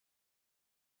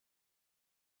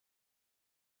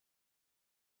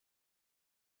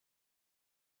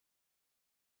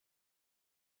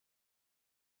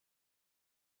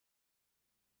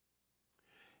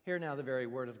Hear now the very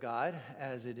word of God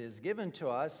as it is given to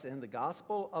us in the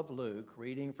Gospel of Luke,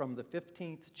 reading from the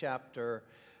 15th chapter,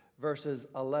 verses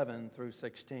 11 through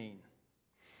 16.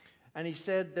 And he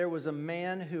said, there was a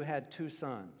man who had 2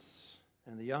 sons,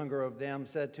 and the younger of them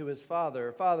said to his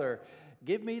father, Father,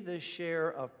 give me the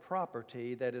share of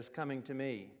property that is coming to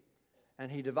me.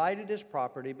 And he divided his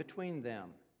property between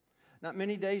them. Not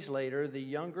many days later, the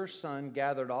younger son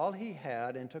gathered all he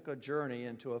had and took a journey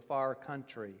into a far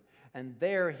country. And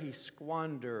there he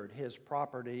squandered his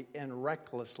property in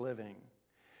reckless living.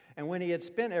 And when he had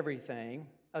spent everything,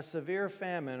 a severe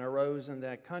famine arose in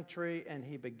that country, and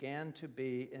he began to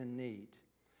be in need.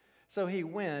 So he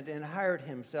went and hired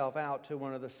himself out to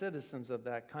one of the citizens of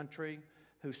that country,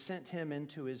 who sent him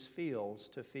into his fields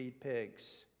to feed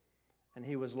pigs. And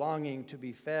he was longing to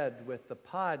be fed with the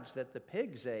pods that the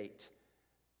pigs ate,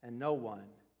 and no one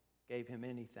gave him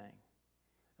anything.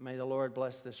 May the Lord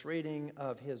bless this reading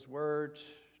of His Word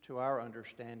to our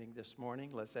understanding this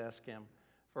morning. Let's ask Him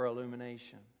for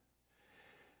illumination.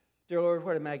 Dear Lord,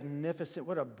 what a magnificent,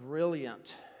 what a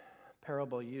brilliant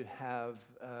parable you have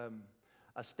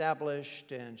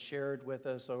established and shared with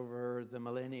us over the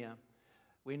millennia.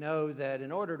 We know that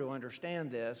in order to understand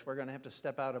this, we're going to have to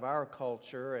step out of our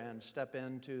culture and step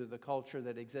into the culture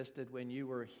that existed when you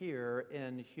were here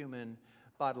in human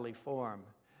bodily form.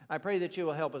 I pray that you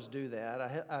will help us do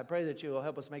that. I pray that you will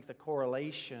help us make the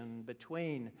correlation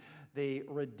between the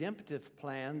redemptive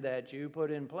plan that you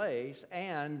put in place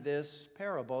and this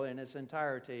parable in its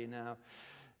entirety. Now,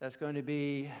 that's going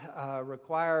to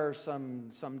require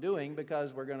some doing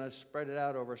because we're going to spread it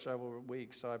out over several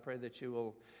weeks. So I pray that you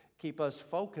will keep us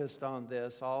focused on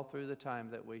this all through the time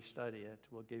that we study it.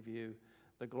 We'll give you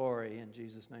the glory. In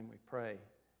Jesus' name we pray.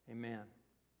 Amen.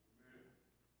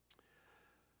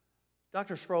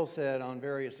 Dr. Sproul said on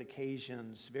various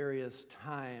occasions, various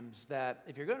times, that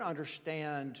if you're going to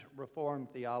understand Reformed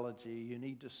theology, you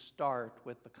need to start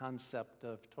with the concept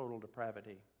of total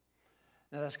depravity.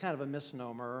 Now, that's kind of a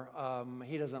misnomer.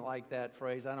 He doesn't like that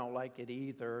phrase. I don't like it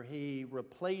either. He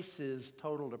replaces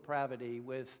total depravity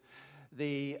with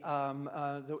the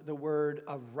word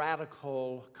of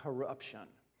radical corruption.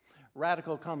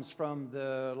 Radical comes from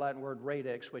the Latin word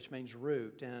radix, which means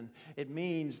root, and it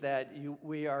means that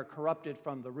we are corrupted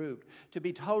from the root. To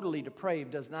be totally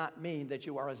depraved does not mean that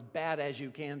you are as bad as you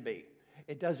can be.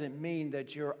 It doesn't mean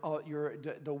that you're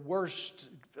the worst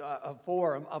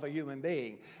form of a human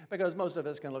being, because most of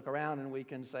us can look around and we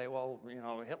can say, well, you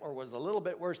know, Hitler was a little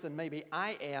bit worse than maybe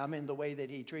I am in the way that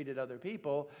he treated other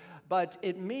people, but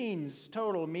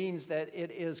total means that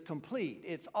it is complete.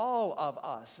 It's all of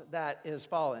us that is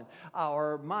fallen.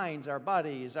 Our minds, our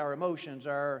bodies, our emotions,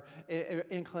 our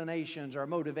inclinations, our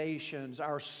motivations,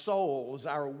 our souls,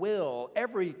 our will,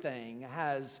 everything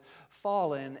has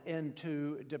fallen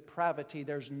into depravity.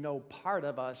 There's no part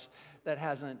of us that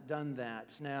hasn't done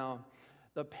that. Now,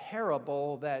 the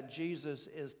parable that Jesus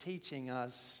is teaching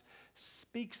us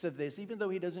speaks of this, even though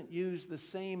he doesn't use the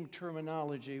same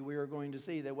terminology. We are going to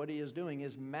see that what he is doing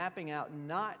is mapping out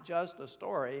not just a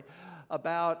story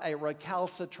about a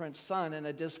recalcitrant son in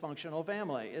a dysfunctional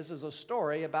family. This is a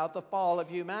story about the fall of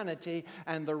humanity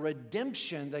and the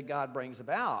redemption that God brings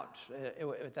about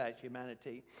with that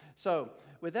humanity. So,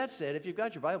 with that said, if you've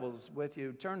got your Bibles with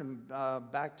you, turn them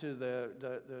back to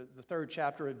the 3rd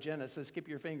chapter of Genesis. Skip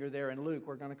your finger there in Luke.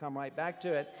 We're going to come right back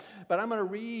to it. But I'm going to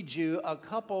read you a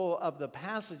couple of the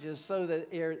passages so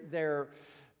that they're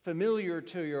familiar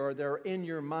to you, or they're in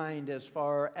your mind as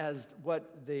far as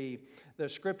what the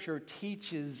Scripture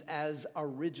teaches as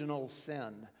original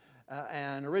sin.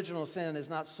 And original sin is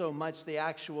not so much the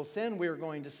actual sin we're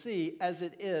going to see as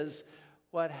it is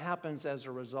what happens as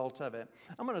a result of it.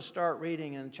 I'm going to start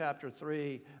reading in chapter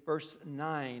 3, verse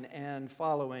 9 and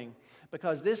following,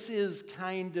 because this is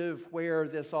kind of where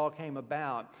this all came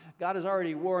about. God has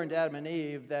already warned Adam and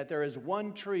Eve that there is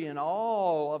one tree in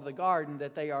all of the garden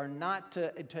that they are not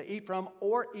to eat from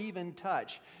or even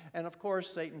touch. And of course,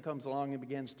 Satan comes along and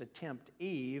begins to tempt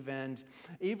Eve, and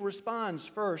Eve responds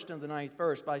first in the 9th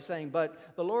verse by saying,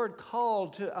 but the Lord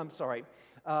called to, I'm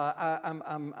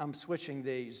switching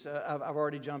these. I've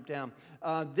already jumped down.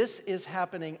 This is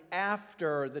happening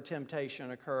after the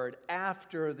temptation occurred,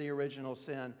 after the original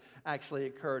sin actually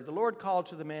occurred. The Lord called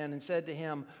to the man and said to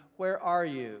him, where are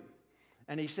you?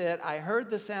 And he said, I heard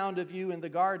the sound of you in the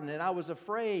garden, and I was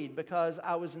afraid because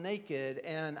I was naked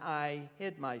and I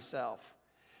hid myself.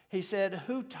 He said,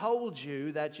 who told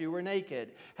you that you were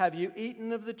naked? Have you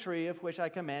eaten of the tree of which I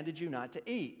commanded you not to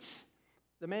eat?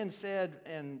 The man said,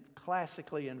 and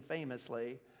classically and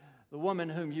famously, the woman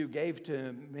whom you gave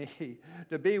to me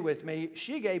to be with me,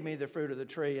 she gave me the fruit of the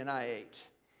tree and I ate.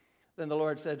 Then the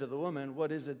Lord said to the woman,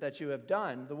 "What is it that you have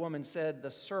done?" The woman said,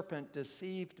 "The serpent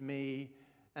deceived me,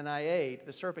 and I ate."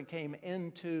 The serpent came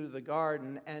into the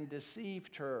garden and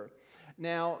deceived her.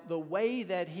 Now, the way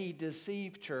that he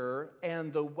deceived her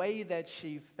and the way that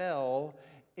she fell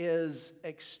is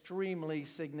extremely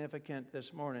significant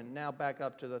this morning. Now back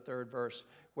up to the 3rd verse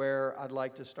where I'd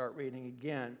like to start reading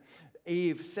again.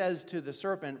 Eve says to the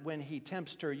serpent when he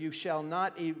tempts her, "You shall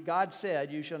not eat," God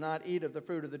said, "You shall not eat of the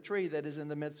fruit of the tree that is in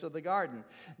the midst of the garden,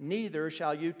 neither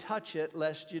shall you touch it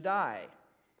lest you die."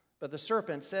 But the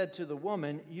serpent said to the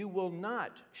woman, "You will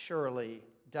not surely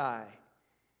die.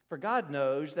 For God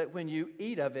knows that when you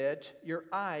eat of it, your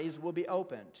eyes will be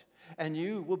opened, and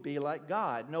you will be like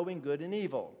God, knowing good and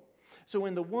evil." So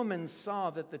when the woman saw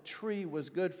that the tree was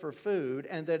good for food,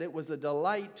 and that it was a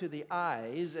delight to the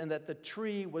eyes, and that the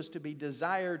tree was to be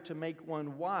desired to make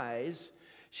one wise,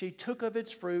 she took of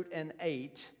its fruit and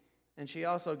ate, and she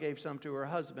also gave some to her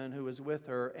husband who was with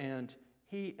her, and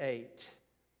he ate.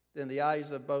 Then the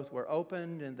eyes of both were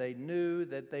opened, and they knew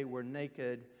that they were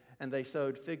naked, and they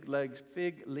sewed fig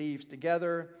leaves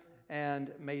together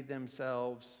and made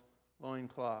themselves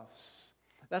loincloths.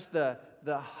 That's the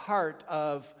heart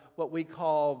of what we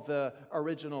call the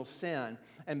original sin.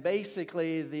 And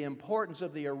basically, the importance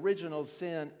of the original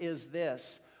sin is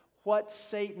this. What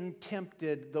Satan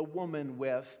tempted the woman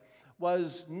with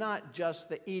was not just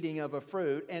the eating of a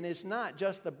fruit, and it's not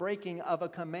just the breaking of a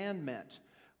commandment.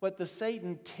 What the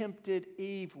Satan tempted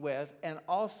Eve with, and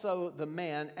also the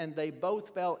man, and they both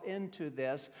fell into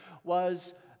this,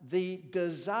 was the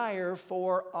desire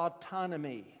for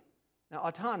autonomy. Now,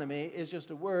 autonomy is just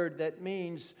a word that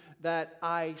means that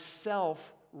I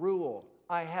self-rule.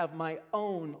 I have my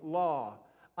own law.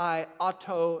 I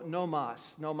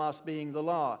autonomos, nomos being the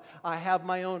law. I have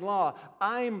my own law.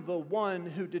 I'm the one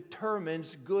who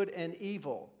determines good and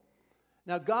evil.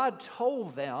 Now, God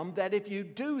told them that if you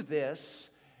do this,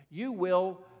 you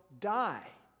will die.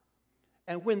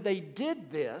 And when they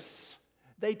did this,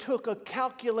 they took a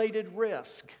calculated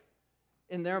risk.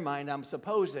 In their mind, I'm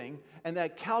supposing, and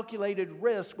that calculated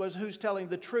risk was who's telling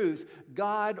the truth,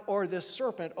 God or this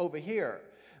serpent over here.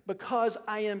 Because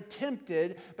I am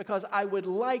tempted, because I would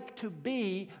like to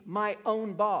be my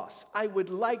own boss. I would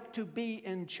like to be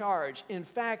in charge. In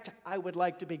fact, I would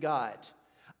like to be God.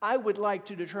 I would like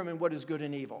to determine what is good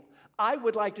and evil. I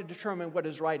would like to determine what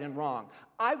is right and wrong.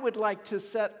 I would like to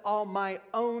set all my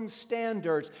own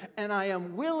standards, and I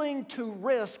am willing to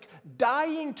risk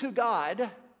dying to God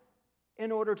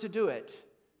in order to do it,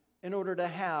 in order to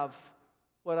have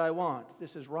what I want.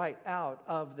 This is right out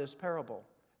of this parable.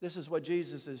 This is what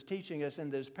Jesus is teaching us in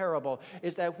this parable,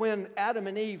 is that when Adam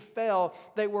and Eve fell,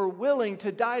 they were willing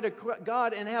to die to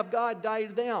God and have God die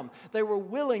to them. They were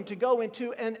willing to go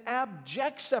into an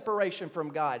abject separation from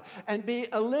God and be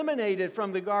eliminated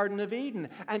from the Garden of Eden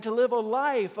and to live a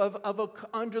life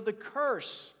under the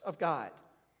curse of God.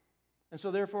 And so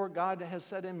therefore, God has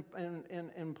set in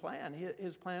plan,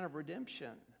 his plan of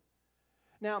redemption.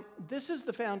 Now, this is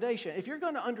the foundation. If you're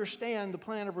going to understand the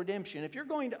plan of redemption, if you're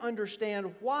going to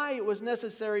understand why it was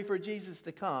necessary for Jesus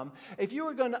to come, if you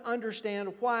are going to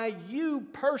understand why you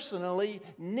personally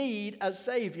need a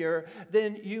Savior,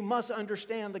 then you must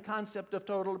understand the concept of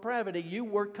total depravity. You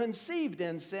were conceived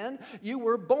in sin, you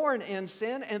were born in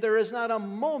sin, and there is not a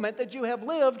moment that you have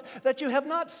lived that you have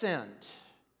not sinned.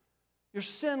 Your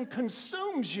sin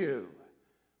consumes you.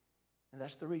 And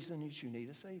that's the reason you need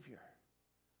a Savior.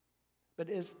 But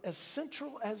as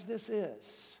central as this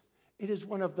is, it is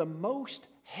one of the most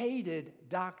hated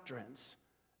doctrines,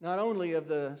 not only of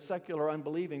the secular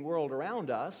unbelieving world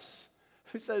around us,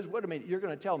 who says, wait a minute, you're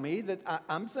going to tell me that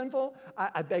I'm sinful?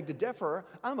 I beg to differ.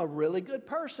 I'm a really good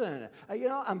person.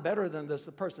 I'm better than the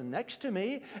person next to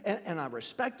me, and I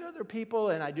respect other people,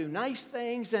 and I do nice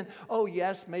things, and oh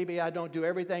yes, maybe I don't do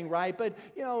everything right, but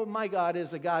my God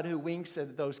is a God who winks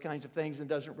at those kinds of things and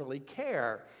doesn't really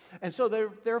care. And so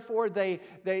therefore they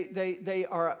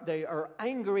are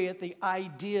angry at the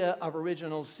idea of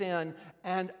original sin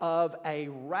and of a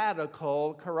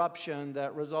radical corruption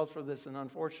that results from this, and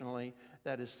unfortunately,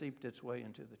 that has seeped its way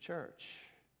into the church.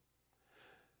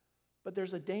 But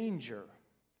there's a danger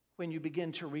when you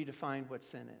begin to redefine what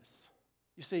sin is.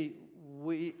 You see,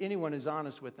 anyone who's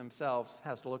honest with themselves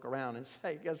has to look around and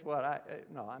say, guess what?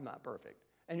 No, I'm not perfect.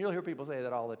 And you'll hear people say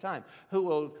that all the time, who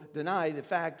will deny the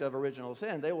fact of original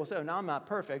sin. They will say, no, I'm not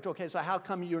perfect. Okay, so how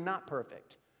come you're not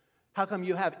perfect? How come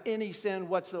you have any sin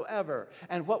whatsoever?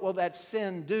 And what will that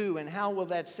sin do? And how will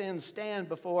that sin stand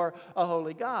before a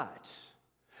holy God?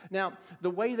 Now,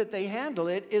 the way that they handle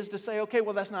it is to say, okay,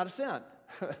 well, that's not a sin.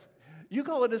 You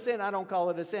call it a sin, I don't call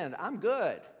it a sin. I'm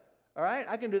good. All right?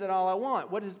 I can do that all I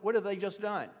want. What have they just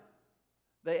done?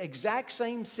 The exact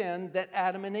same sin that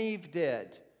Adam and Eve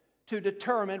did to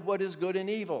determine what is good and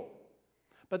evil.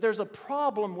 But there's a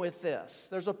problem with this.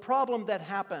 There's a problem that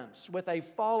happens with a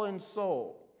fallen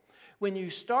soul. When you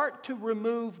start to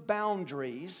remove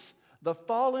boundaries, the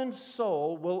fallen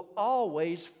soul will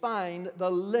always find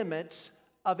the limits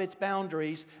of its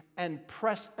boundaries and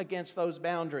press against those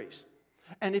boundaries.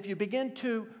 And if you begin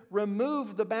to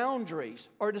remove the boundaries,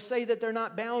 or to say that they're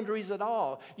not boundaries at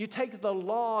all, you take the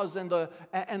laws and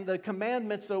the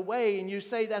commandments away and you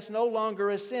say that's no longer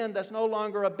a sin, that's no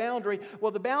longer a boundary.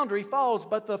 Well, the boundary falls,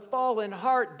 but the fallen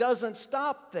heart doesn't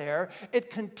stop there.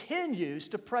 It continues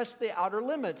to press the outer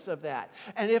limits of that.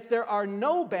 And if there are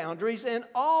no boundaries and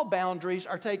all boundaries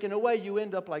are taken away, you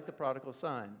end up like the prodigal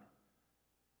son.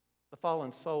 The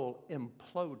fallen soul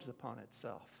implodes upon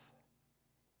itself,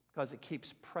 because it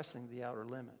keeps pressing the outer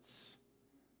limits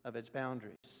of its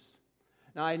boundaries.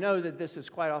 Now, I know that this is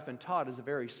quite often taught as a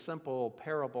very simple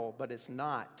parable, but it's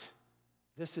not.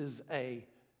 This is a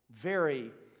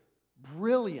very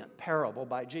brilliant parable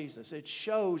by Jesus. It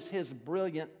shows his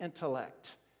brilliant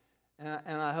intellect.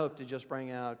 And I hope to just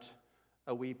bring out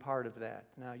a wee part of that.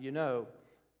 Now, you know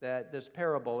that this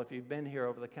parable, if you've been here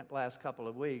over the last couple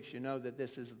of weeks, you know that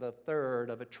this is the third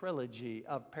of a trilogy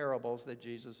of parables that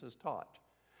Jesus has taught.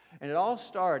 And it all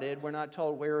started, we're not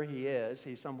told where he is.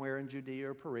 He's somewhere in Judea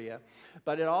or Perea.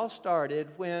 But it all started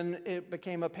when it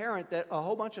became apparent that a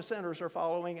whole bunch of sinners are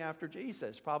following after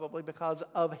Jesus, probably because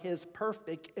of his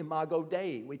perfect Imago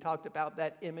Dei. We talked about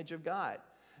that image of God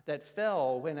that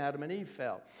fell when Adam and Eve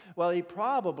fell. Well, he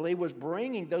probably was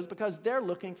bringing those because they're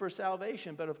looking for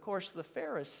salvation. But of course, the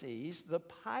Pharisees, the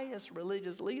pious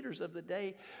religious leaders of the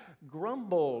day,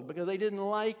 grumbled because they didn't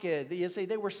like it. You see,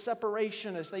 they were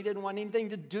separationists. They didn't want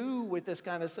anything to do with this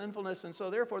kind of sinfulness. And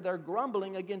so therefore, they're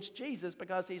grumbling against Jesus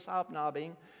because he's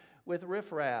hobnobbing with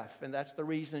riffraff. And that's the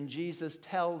reason Jesus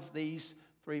tells these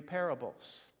three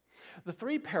parables. The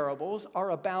three parables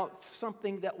are about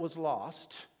something that was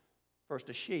lost. First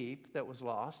a sheep that was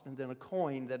lost, and then a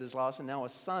coin that is lost, and now a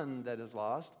son that is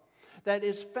lost, that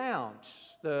is found.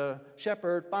 The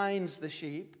shepherd finds the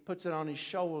sheep, puts it on his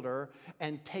shoulder,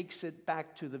 and takes it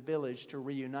back to the village to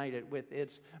reunite it with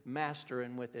its master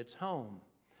and with its home.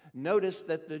 Notice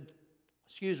that the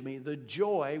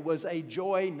joy was a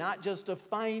joy not just of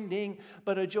finding,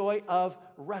 but a joy of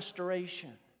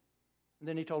restoration. And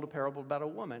then he told a parable about a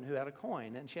woman who had a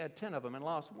coin, and she had 10 of them and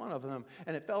lost one of them,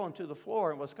 and it fell into the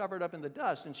floor and was covered up in the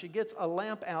dust. And she gets a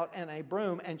lamp out and a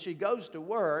broom, and she goes to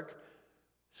work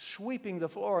sweeping the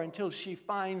floor until she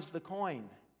finds the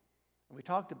coin. And we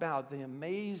talked about the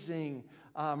amazing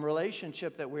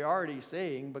relationship that we're already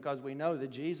seeing, because we know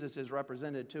that Jesus is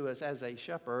represented to us as a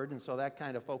shepherd, and so that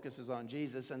kind of focuses on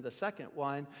Jesus. And the second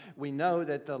one, we know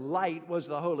that the light was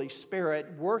the Holy Spirit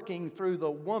working through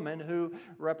the woman who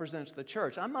represents the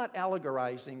church. I'm not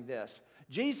allegorizing this.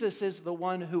 Jesus is the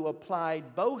one who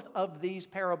applied both of these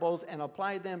parables and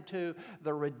applied them to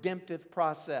the redemptive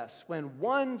process. When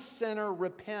one sinner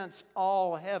repents,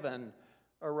 all heaven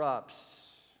erupts.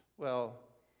 Well,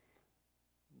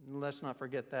 let's not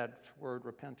forget that word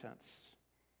repentance,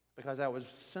 because that was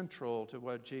central to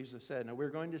what Jesus said. Now, we're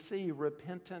going to see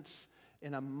repentance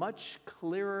in a much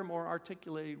clearer, more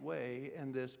articulated way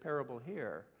in this parable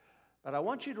here. But I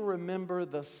want you to remember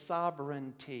the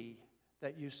sovereignty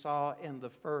that you saw in the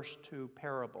first two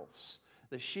parables.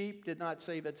 The sheep did not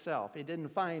save itself. It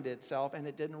didn't find itself, and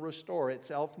it didn't restore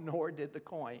itself, nor did the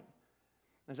coin.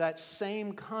 There's that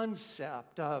same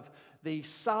concept of the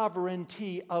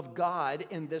sovereignty of God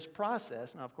in this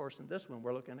process. Now, of course, in this one,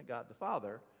 we're looking at God the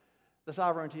Father. The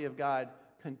sovereignty of God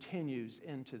continues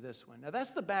into this one. Now,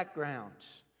 that's the background.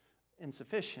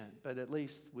 Insufficient, but at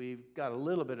least we've got a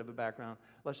little bit of a background.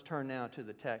 Let's turn now to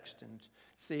the text and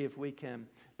see if we can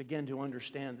begin to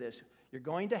understand this. You're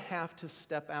going to have to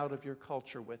step out of your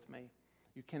culture with me.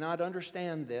 You cannot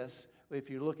understand this if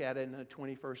you look at it in a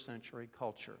 21st century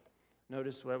culture.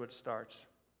 Notice where it starts.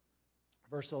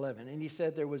 Verse 11, and he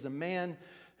said there was a man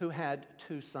who had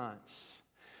 2 sons.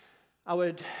 I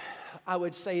would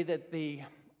say that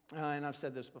and I've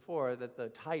said this before, that the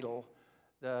title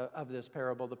of this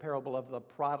parable, the parable of the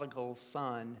prodigal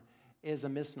son, is a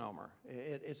misnomer.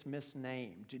 It's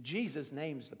misnamed. Jesus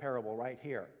names the parable right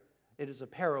here. It is a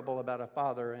parable about a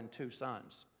father and 2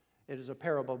 sons. It is a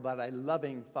parable about a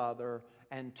loving father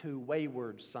and 2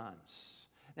 wayward sons.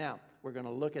 Now, we're going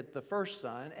to look at the first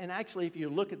son, and actually, if you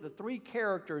look at the 3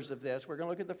 characters of this, we're going to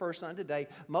look at the first son today.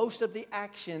 Most of the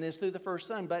action is through the first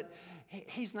son, but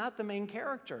he's not the main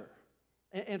character.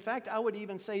 In fact, I would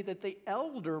even say that the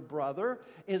elder brother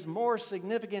is more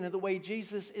significant in the way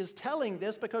Jesus is telling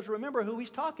this, because remember who he's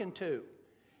talking to.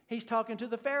 He's talking to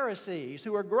the Pharisees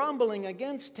who are grumbling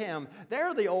against him.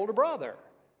 They're the older brother.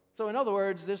 So in other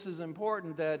words, this is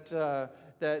important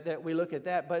that we look at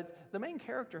that. But the main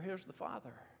character here is the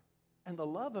Father, and the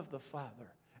love of the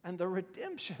Father, and the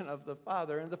redemption of the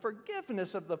Father, and the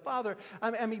forgiveness of the Father.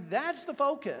 I mean, that's the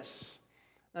focus.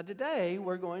 Now today,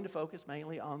 we're going to focus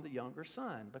mainly on the younger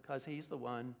son because he's the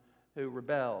one who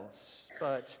rebels.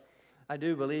 But I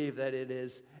do believe that it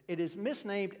is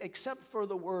misnamed except for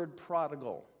the word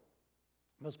prodigal.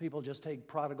 Most people just take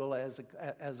prodigal as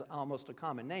almost a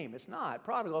common name. It's not.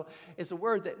 Prodigal is a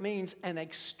word that means an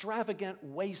extravagant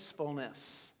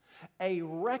wastefulness, a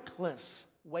reckless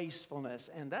wastefulness.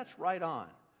 And that's right on,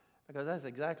 because that's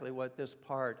exactly what this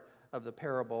part of the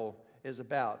parable is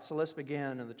about. So let's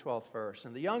begin in the 12th verse.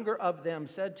 And the younger of them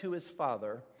said to his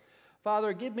father,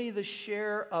 "Father, give me the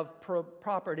share of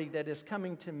property that is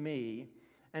coming to me."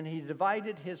 And he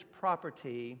divided his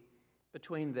property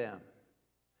between them.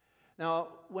 Now,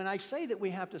 when I say that we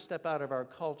have to step out of our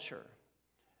culture,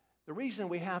 the reason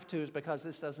we have to is because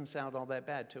this doesn't sound all that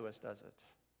bad to us, does it?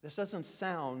 This doesn't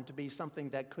sound to be something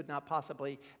that could not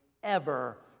possibly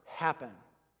ever happen,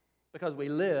 because we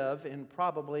live in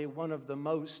probably one of the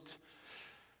most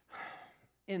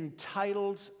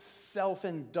entitled,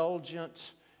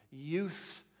 self-indulgent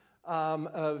views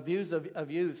of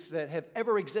youth that have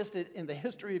ever existed in the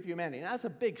history of humanity. Now, that's a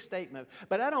big statement,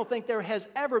 but I don't think there has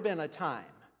ever been a time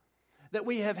that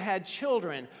we have had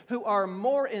children who are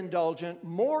more indulgent,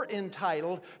 more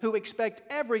entitled, who expect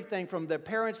everything from their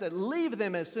parents, that leave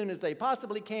them as soon as they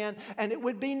possibly can, and it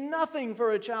would be nothing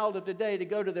for a child of today to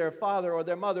go to their father or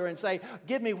their mother and say,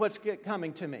 "Give me what's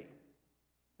coming to me."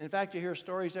 In fact, you hear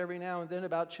stories every now and then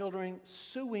about children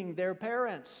suing their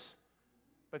parents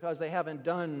because they haven't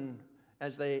done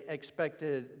as they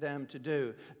expected them to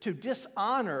do. To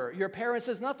dishonor your parents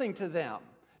is nothing to them.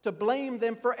 To blame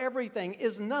them for everything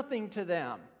is nothing to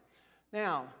them.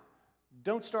 Now,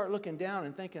 don't start looking down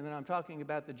and thinking that I'm talking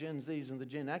about the Gen Zs and the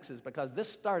Gen Xs, because this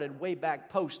started way back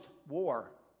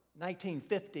post-war,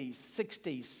 1950s,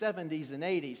 60s, 70s, and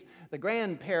 80s. The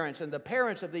grandparents and the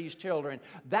parents of these children,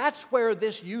 that's where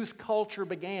this youth culture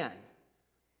began.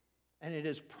 And it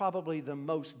is probably the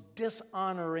most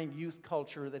dishonoring youth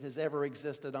culture that has ever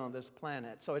existed on this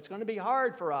planet. So it's going to be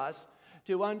hard for us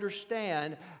to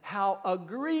understand how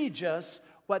egregious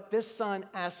what this son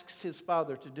asks his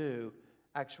father to do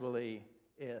actually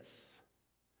is.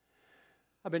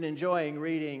 I've been enjoying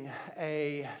reading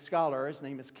a scholar. His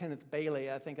name is Kenneth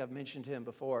Bailey. I think I've mentioned him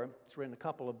before. He's written a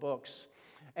couple of books.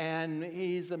 And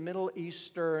he's a Middle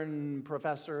Eastern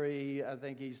professor. I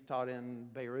think he's taught in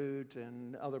Beirut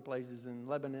and other places in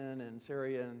Lebanon and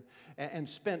Syria, and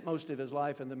spent most of his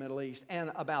life in the Middle East.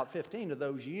 And about 15 of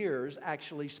those years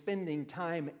actually spending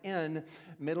time in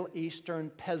Middle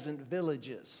Eastern peasant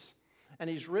villages. And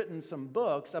he's written some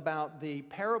books about the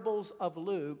parables of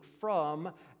Luke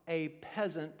from a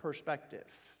peasant perspective.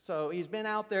 So he's been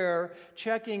out there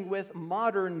checking with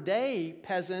modern day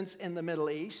peasants in the Middle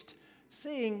East,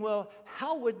 seeing, well,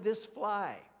 how would this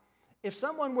fly? If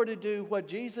someone were to do what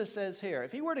Jesus says here,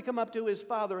 if he were to come up to his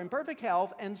father in perfect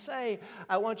health and say,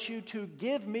 "I want you to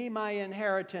give me my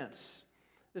inheritance,"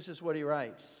 this is what he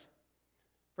writes.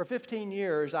 "For 15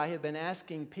 years, I have been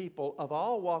asking people of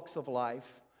all walks of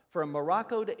life, from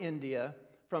Morocco to India,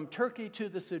 from Turkey to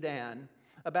the Sudan,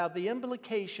 about the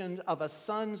implication of a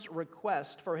son's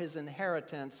request for his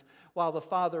inheritance while the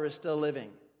father is still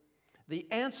living. The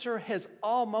answer has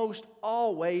almost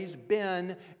always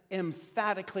been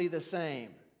emphatically the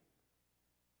same: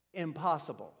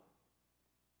 impossible.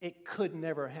 It could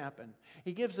never happen."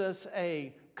 He gives us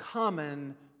a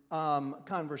common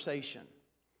conversation.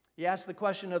 He asks the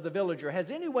question of the villager, "Has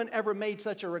anyone ever made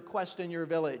such a request in your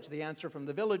village?" The answer from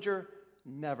the villager,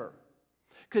 "Never."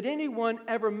 "Could anyone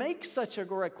ever make such a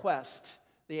request?"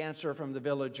 The answer from the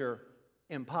villager,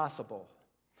 "Impossible."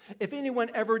 "If anyone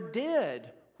ever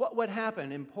did, what would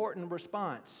happen?" Important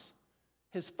response.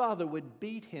 "His father would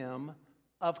beat him,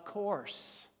 of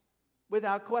course,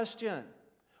 without question."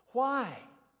 "Why?"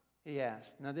 he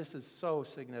asked. Now this is so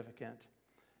significant.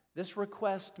 This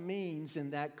request means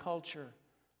in that culture,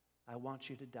 I want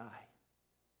you to die.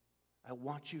 I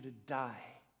want you to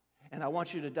die. And I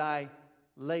want you to die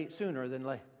sooner than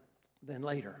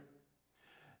later.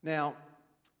 Now,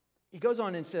 he goes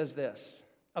on and says this: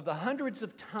 "Of the hundreds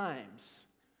of times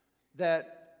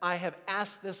that I have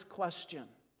asked this question,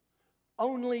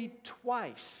 only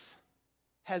twice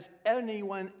has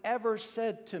anyone ever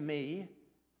said to me,"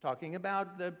 talking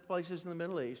about the places in the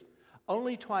Middle East,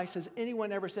 "only twice has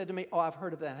anyone ever said to me, 'Oh, I've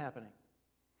heard of that happening.'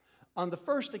 On the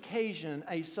first occasion,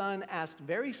 a son asked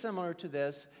very similar to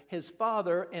this, his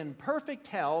father in perfect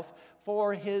health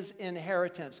for his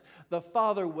inheritance. The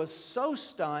father was so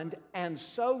stunned and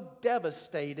so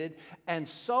devastated and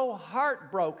so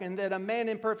heartbroken that a man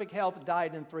in perfect health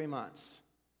died in 3 months.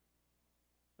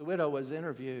 The widow was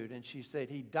interviewed, and she said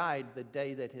he died the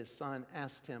day that his son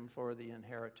asked him for the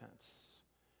inheritance,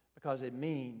 because it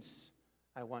means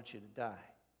I want you to die.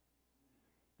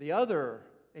 The other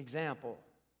example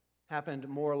happened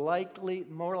more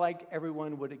like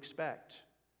everyone would expect.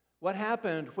 What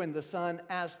happened when the son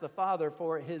asked the father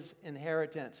for his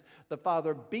inheritance? The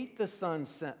father beat the son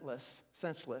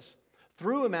senseless,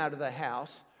 threw him out of the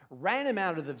house, ran him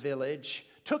out of the village,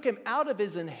 took him out of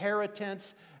his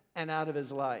inheritance and out of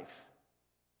his life.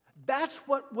 That's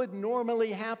what would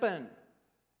normally happen.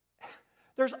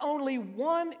 There's only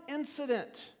one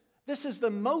incident. This is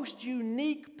the most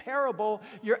unique parable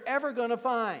you're ever going to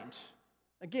find.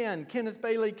 Again, Kenneth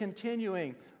Bailey,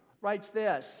 continuing, writes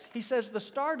this. He says, the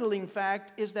startling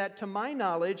fact is that, to my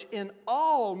knowledge, in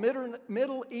all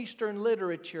Middle Eastern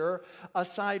literature,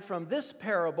 aside from this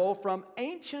parable, from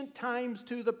ancient times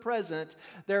to the present,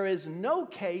 there is no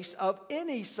case of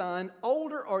any son,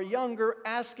 older or younger,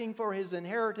 asking for his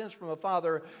inheritance from a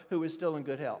father who is still in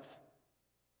good health.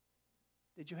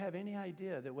 Did you have any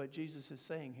idea that what Jesus is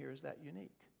saying here is that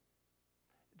unique?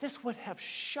 This would have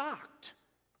shocked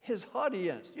his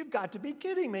audience. You've got to be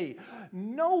kidding me.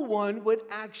 No one would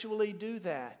actually do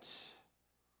that.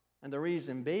 And the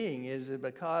reason being is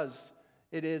because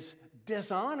it is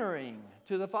dishonoring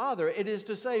to the father. It is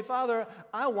to say, Father,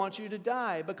 I want you to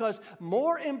die, because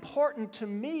more important to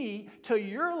me, to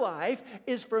your life,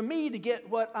 is for me to get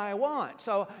what I want.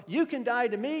 So you can die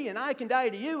to me and I can die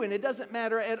to you, and it doesn't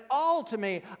matter at all to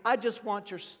me. I just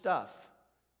want your stuff.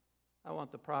 I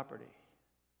want the property.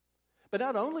 But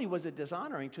not only was it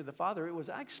dishonoring to the father, it was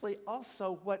actually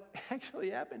also, what actually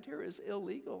happened here is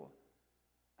illegal.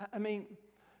 I mean,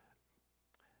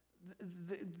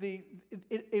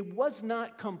 it was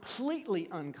not completely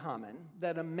uncommon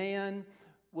that a man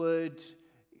would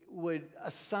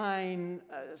assign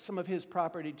some of his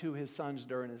property to his sons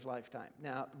during his lifetime.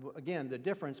 Now, again, the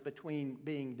difference between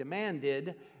being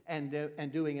demanded and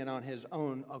doing it on his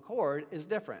own accord is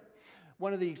different.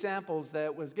 One of the examples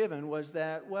that was given was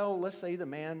that, well, let's say the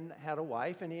man had a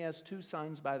wife and he has 2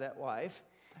 sons by that wife,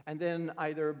 and then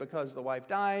either because the wife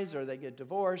dies or they get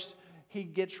divorced, he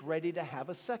gets ready to have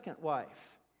a second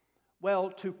wife.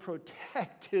 Well, to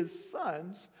protect his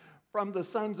sons from the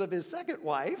sons of his second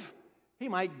wife, he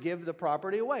might give the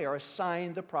property away or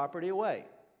assign the property away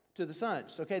to the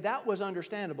sons. Okay, that was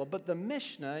understandable. But the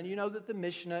Mishnah, and you know that the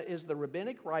Mishnah is the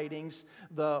rabbinic writings,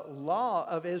 the law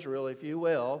of Israel, if you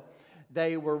will,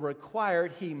 they were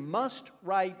required, he must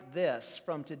write this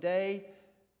from today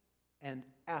and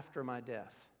after my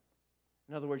death.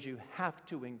 In other words, you have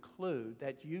to include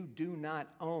that you do not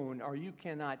own, or you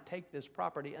cannot take this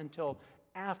property until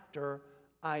after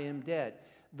I am dead.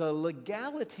 The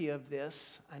legality of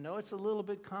this, I know it's a little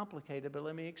bit complicated, but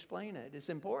let me explain it. It's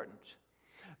important.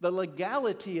 The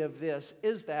legality of this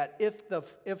is that if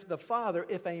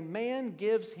a man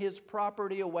gives his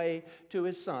property away to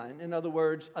his son, in other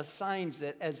words, assigns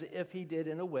it as if he did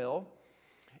in a will,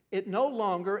 it no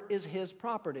longer is his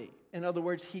property. In other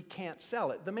words, he can't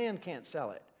sell it. The man can't sell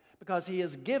it because he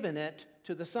has given it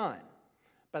to the son.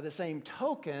 By the same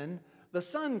token, the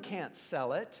son can't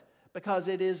sell it because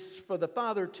it is for the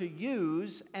father to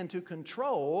use and to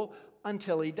control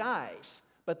until he dies.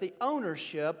 But the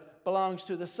ownership belongs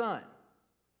to the son.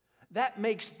 That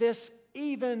makes this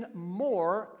even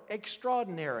more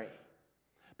extraordinary,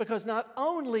 because not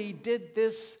only did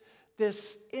this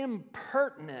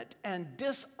impertinent and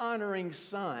dishonoring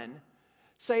son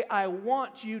say, I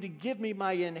want you to give me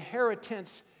my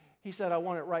inheritance, he said, I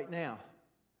want it right now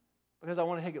because I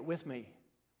want to take it with me.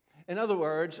 In other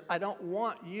words, I don't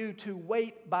want you to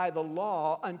wait by the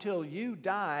law until you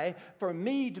die for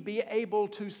me to be able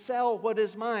to sell what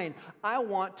is mine. I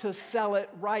want to sell it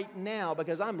right now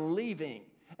because I'm leaving.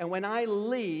 And when I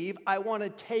leave, I want to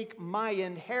take my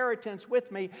inheritance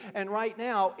with me. And right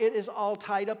now, it is all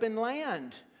tied up in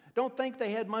land. Don't think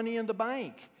they had money in the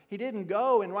bank. He didn't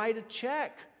go and write a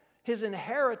check. His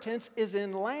inheritance is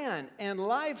in land and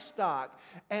livestock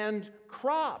and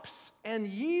crops and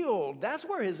yield. That's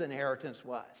where his inheritance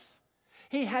was.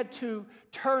 He had to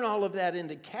turn all of that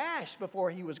into cash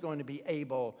before he was going to be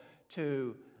able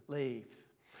to leave.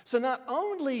 So not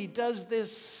only does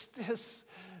this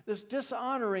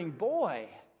dishonoring boy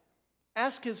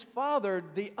ask his father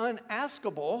the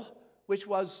unaskable, which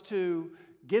was to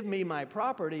give me my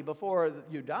property before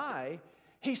you die,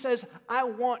 he says, I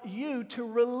want you to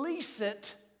release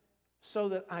it so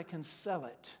that I can sell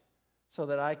it, so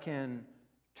that I can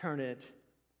turn it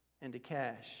into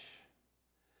cash.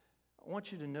 I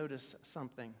want you to notice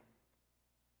something.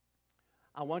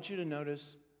 I want you to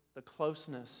notice the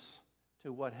closeness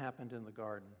to what happened in the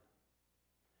garden.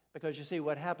 Because you see,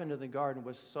 what happened in the garden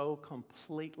was so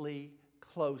completely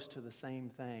close to the same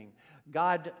thing.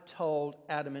 God told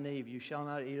Adam and Eve, "You shall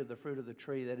not eat of the fruit of the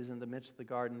tree that is in the midst of the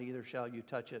garden, neither shall you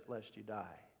touch it, lest you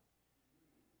die."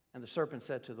 And the serpent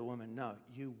said to the woman, "No,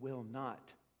 you will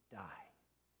not die."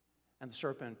 And the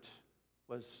serpent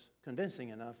was convincing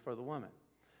enough for the woman.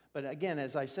 But again,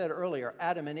 as I said earlier,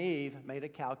 Adam and Eve made a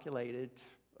calculated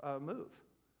move.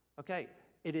 Okay,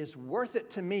 it is worth it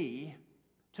to me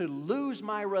to lose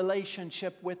my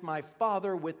relationship with my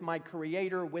Father, with my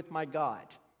Creator, with my God.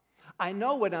 I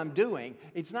know what I'm doing.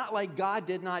 It's not like God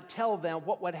did not tell them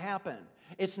what would happen.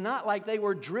 It's not like they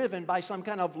were driven by some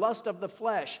kind of lust of the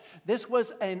flesh. This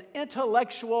was an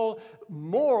intellectual,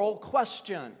 moral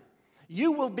question.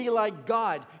 You will be like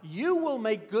God. You will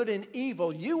make good and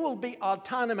evil. You will be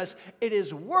autonomous. It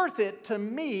is worth it to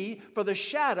me for the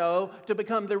shadow to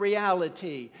become the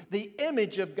reality, the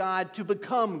image of God to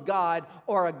become God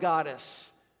or a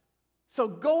goddess. So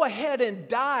go ahead and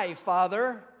die,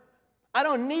 Father. I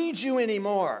don't need you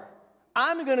anymore.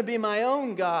 I'm going to be my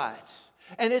own God.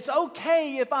 And it's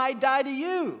okay if I die to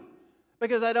you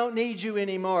because I don't need you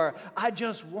anymore. I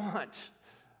just want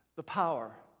the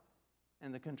power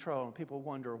and the control. And people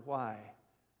wonder why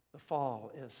the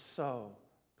fall is so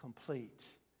complete.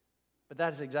 But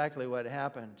that's exactly what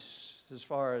happened as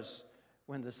far as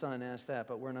when the Son asked that.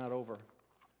 But we're not over.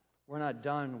 We're not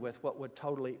done with what would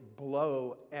totally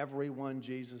blow everyone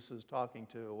Jesus is talking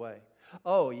to away.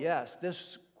 Oh, yes,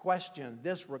 this question,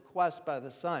 this request by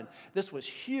the Son, this was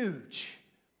huge.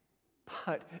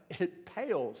 But it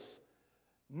pales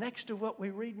next to what we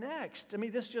read next. I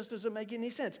mean, this just doesn't make any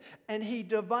sense. And he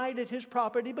divided his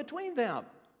property between them.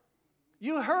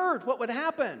 You heard what would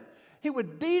happen. He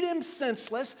would beat him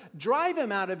senseless, drive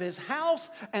him out of his house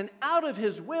and out of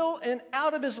his will and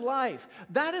out of his life.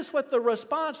 That is what the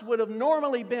response would have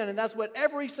normally been, and that's what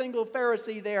every single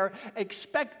Pharisee there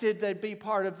expected to be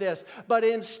part of this. But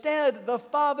instead, the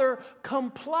Father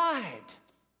complied.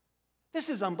 This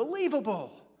is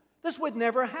unbelievable. This would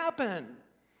never happen.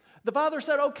 The Father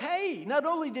said, okay. Not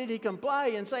only did he comply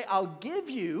and say, I'll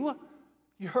give you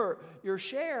your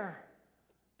share,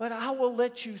 but I will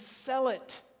let you sell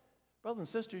it. Brothers and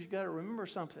sisters, you've got to remember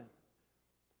something.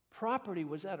 Property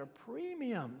was at a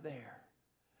premium there.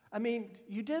 I mean,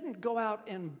 you didn't go out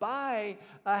and buy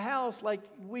a house like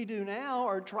we do now,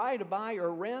 or try to buy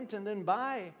or rent and then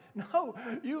buy. No,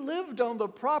 you lived on the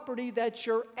property that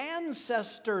your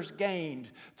ancestors gained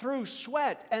through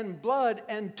sweat and blood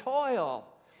and toil,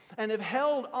 and have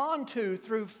held on to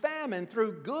through famine,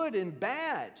 through good and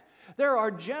bad. There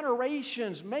are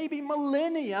generations, maybe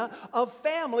millennia, of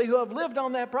family who have lived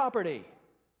on that property.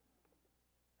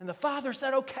 And the Father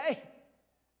said, okay,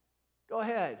 go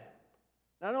ahead.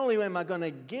 Not only am I going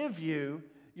to give you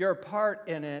your part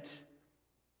in it,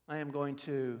 I am going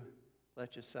to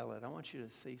let you sell it. I want you to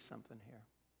see something here.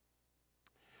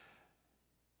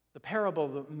 The parable,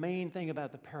 the main thing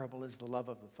about the parable is the love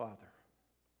of the Father.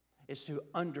 It's to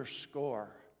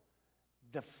underscore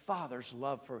the Father's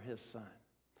love for His Son.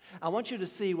 I want you to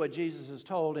see what Jesus is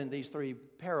told in these three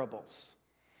parables.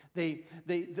 The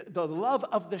love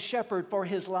of the shepherd for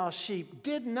his lost sheep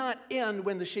did not end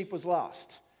when the sheep was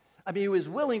lost. I mean, he was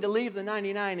willing to leave the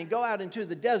 99 and go out into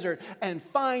the desert and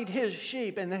find his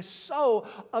sheep. And so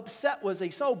upset was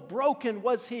he, so broken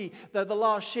was he, the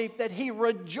lost sheep, that he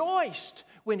rejoiced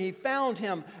when he found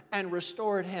him and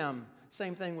restored him.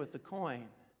 Same thing with the coin.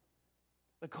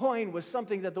 The coin was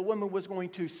something that the woman was going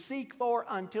to seek for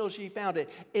until she found it.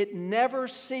 It never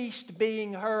ceased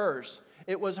being hers.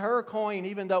 It was her coin,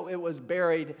 even though it was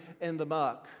buried in the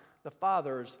muck. The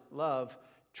Father's love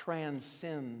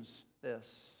transcends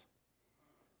this.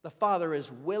 The Father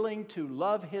is willing to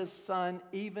love His Son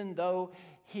even though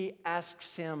He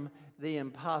asks Him the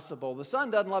impossible. The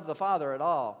Son doesn't love the Father at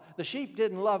all. The sheep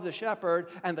didn't love the shepherd,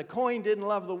 and the coin didn't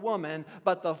love the woman,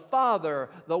 but the Father,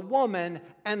 the woman,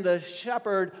 and the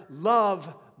shepherd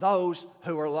love those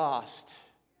who are lost.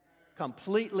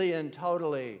 Completely and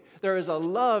totally. There is a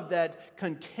love that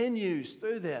continues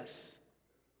through this.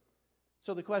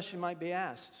 So the question might be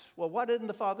asked, well, why didn't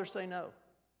the Father say no?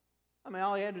 I mean,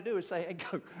 all he had to do is say, hey,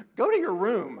 go to your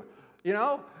room,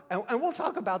 and we'll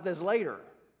talk about this later.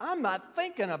 I'm not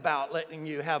thinking about letting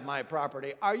you have my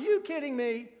property. Are you kidding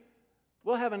me?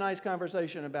 We'll have a nice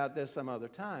conversation about this some other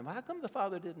time. How come the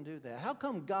Father didn't do that? How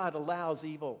come God allows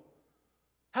evil?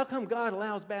 How come God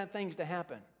allows bad things to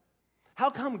happen? How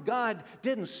come God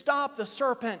didn't stop the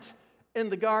serpent in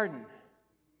the garden?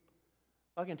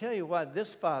 I can tell you why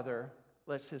this father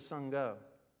lets his son go.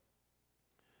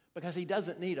 Because he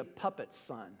doesn't need a puppet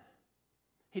son.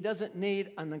 He doesn't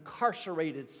need an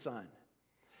incarcerated son.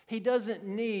 He doesn't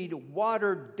need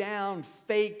watered down,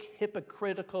 fake,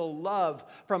 hypocritical love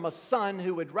from a son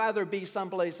who would rather be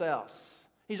someplace else.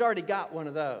 He's already got one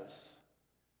of those.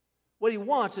 What he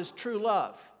wants is true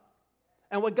love.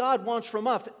 And what God wants from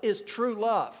us is true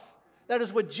love. That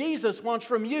is what Jesus wants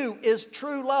from you, is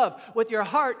true love. With your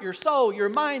heart, your soul, your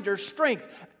mind, your strength,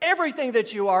 everything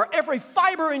that you are, every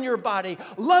fiber in your body,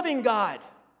 loving God.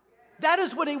 That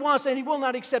is what he wants, and he will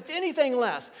not accept anything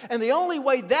less. And the only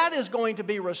way that is going to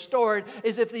be restored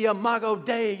is if the Imago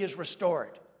Dei is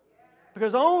restored.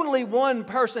 Because only one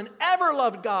person ever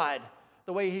loved God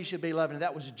the way he should be loved, and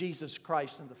that was Jesus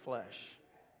Christ in the flesh.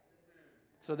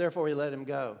 So therefore he let him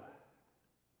go.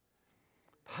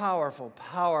 Powerful,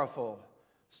 powerful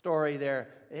story there.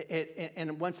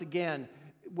 And once again,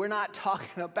 we're not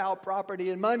talking about property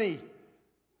and money.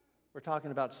 We're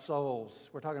talking about souls.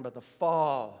 We're talking about the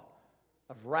fall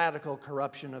of radical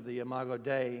corruption of the Imago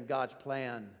Dei and God's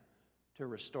plan to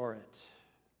restore it.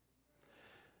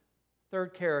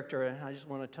 Third character, and I just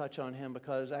want to touch on him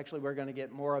because actually we're going to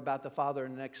get more about the father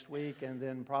next week, and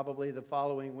then probably the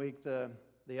following week the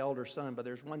elder son. But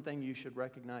there's one thing you should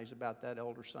recognize about that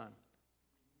elder son.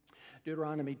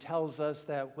 Deuteronomy tells us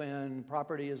that when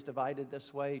property is divided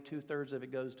this way, 2/3 of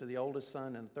it goes to the oldest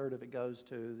son and 1/3 of it goes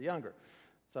to the younger.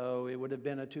 So it would have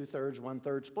been a 2/3,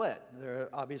 1/3 split.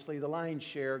 Obviously, the lion's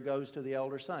share goes to the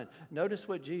elder son. Notice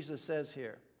what Jesus says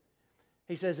here.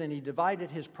 He says, and he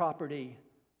divided his property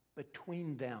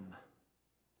between them.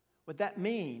 What that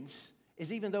means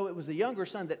is even though it was the younger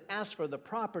son that asked for the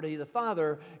property, the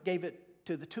father gave it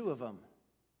to the two of them.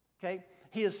 Okay?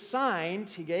 He assigned,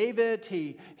 he gave it,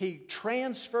 he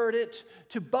transferred it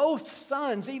to both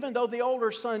sons, even though the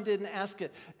older son didn't ask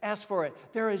for it.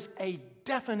 There is a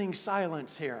deafening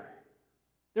silence here.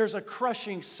 There's a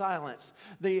crushing silence.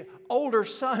 The older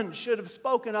son should have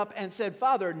spoken up and said,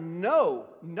 Father, no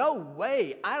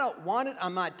way. I don't want it.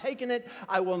 I'm not taking it.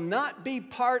 I will not be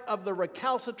part of the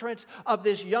recalcitrance of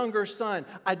this younger son.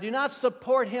 I do not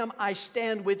support him. I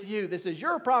stand with you. This is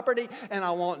your property, and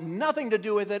I want nothing to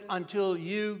do with it until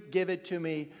you give it to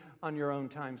me on your own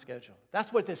time schedule.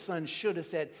 That's what this son should have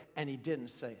said, and he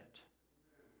didn't say it.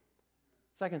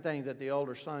 Second thing that the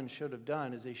older son should have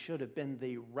done is he should have been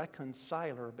the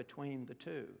reconciler between the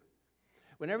two.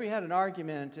 Whenever you had an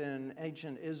argument in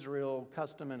ancient Israel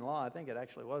custom and law, I think it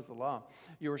actually was the law,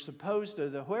 you were supposed to,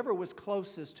 whoever was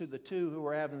closest to the two who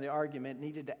were having the argument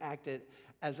needed to act it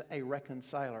as a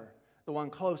reconciler. The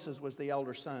one closest was the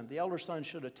elder son. The elder son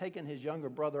should have taken his younger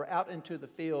brother out into the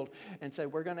field and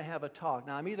said, we're going to have a talk.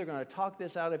 Now, I'm either going to talk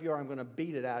this out of you or I'm going to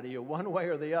beat it out of you, one way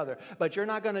or the other. But you're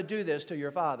not going to do this to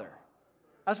your father.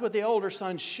 That's what the older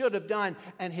son should have done,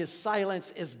 and his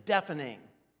silence is deafening.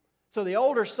 So the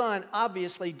older son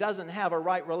obviously doesn't have a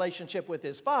right relationship with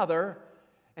his father,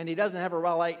 and he doesn't have a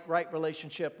right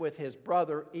relationship with his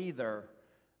brother either.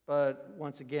 But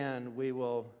once again, we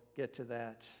will get to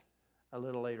that a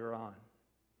little later on.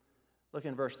 Look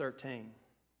in verse 13.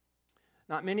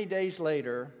 Not many days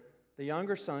later, the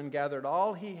younger son gathered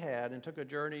all he had and took a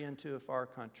journey into a far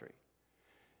country.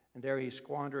 And there he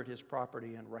squandered his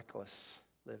property in reckless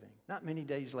living. Not many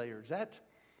days later. Does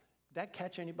that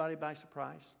catch anybody by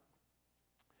surprise?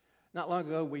 Not long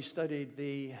ago, we studied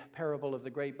the parable of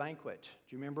the great banquet.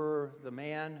 Do you remember the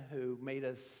man who made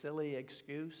a silly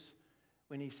excuse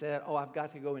when he said, I've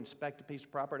got to go inspect a piece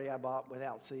of property I bought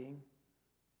without seeing?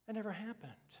 That never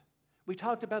happened. We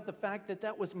talked about the fact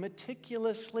that was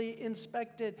meticulously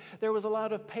inspected. There was a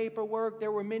lot of paperwork.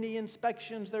 There were many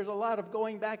inspections. There's a lot of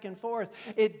going back and forth.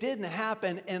 It didn't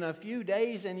happen in a few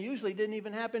days and usually didn't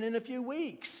even happen in a few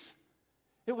weeks.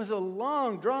 It was a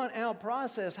long, drawn-out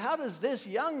process. How does this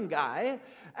young guy,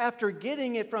 after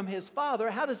getting it from his father,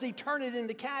 how does he turn it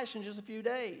into cash in just a few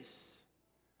days?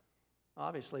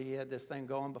 Obviously, he had this thing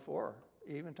going before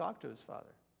he even talked to his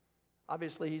father.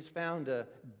 Obviously, he's found a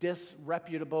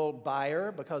disreputable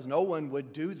buyer because no one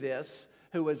would do this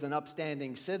who was an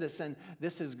upstanding citizen.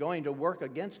 This is going to work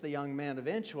against the young man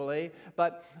eventually,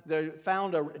 but they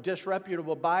found a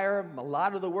disreputable buyer. A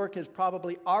lot of the work has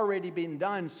probably already been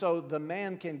done, so the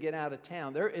man can get out of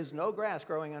town. There is no grass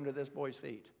growing under this boy's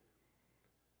feet.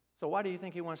 So why do you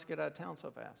think he wants to get out of town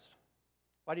so fast?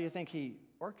 Why do you think he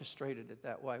orchestrated it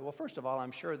that way? Well, first of all,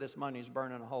 I'm sure this money's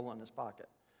burning a hole in his pocket.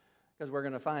 Because we're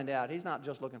going to find out he's not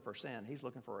just looking for sin, he's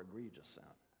looking for egregious sin.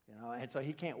 And so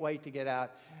he can't wait to get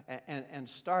out and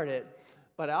start it.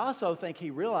 But I also think he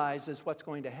realizes what's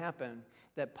going to happen,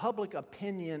 that public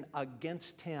opinion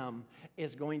against him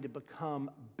is going to become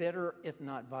bitter, if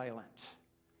not violent.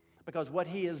 Because what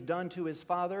he has done to his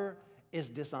father is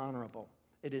dishonorable.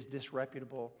 It is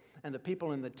disreputable. And the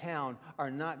people in the town are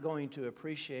not going to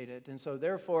appreciate it. And so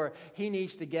therefore, he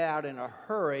needs to get out in a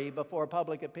hurry before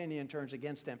public opinion turns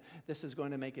against him. This is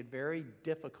going to make it very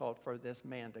difficult for this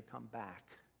man to come back.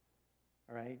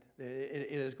 All right?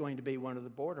 It is going to be one of the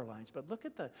borderlines. But look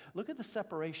at the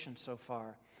separation so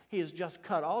far. He has just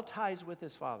cut all ties with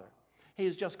his father. He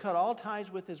has just cut all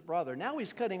ties with his brother. Now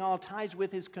he's cutting all ties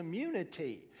with his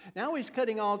community. Now he's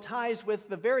cutting all ties with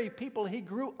the very people he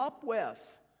grew up with.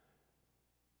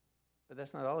 But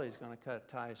that's not all he's going to cut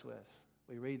ties with.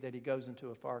 We read that he goes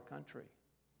into a far country.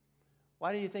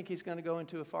 Why do you think he's going to go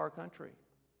into a far country?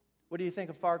 What do you think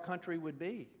a far country would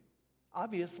be?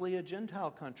 Obviously a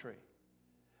Gentile country.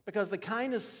 Because the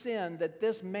kind of sin that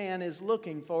this man is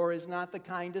looking for is not the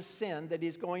kind of sin that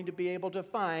he's going to be able to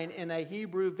find in a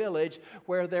Hebrew village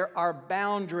where there are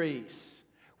boundaries,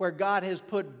 where God has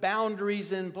put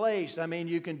boundaries in place. I mean,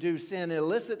 you can do sin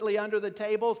illicitly under the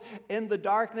tables in the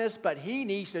darkness, but he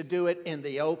needs to do it in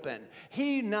the open.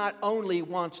 He not only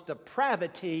wants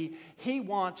depravity, he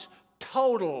wants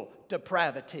total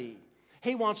depravity.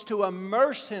 He wants to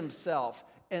immerse himself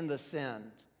in the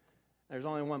sin. There's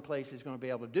only one place he's going to be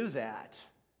able to do that,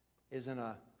 is in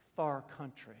a far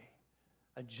country,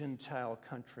 a Gentile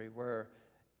country where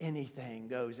anything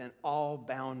goes and all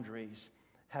boundaries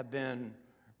have been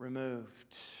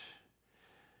removed.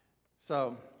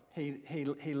 So he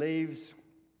leaves.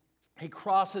 He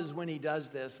crosses, when he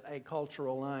does this, a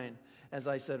cultural line. As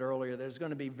I said earlier, there's going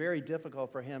to be very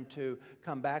difficult for him to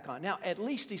come back on. Now, at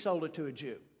least he sold it to a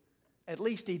Jew. At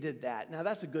least he did that. Now,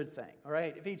 that's a good thing, all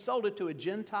right? If he'd sold it to a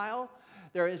Gentile,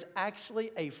 there is actually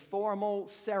a formal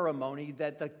ceremony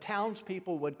that the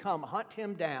townspeople would come hunt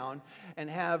him down and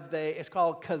have it's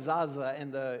called kazaza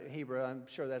in the Hebrew. I'm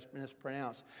sure that's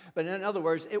mispronounced. But in other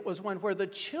words, it was one where the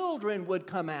children would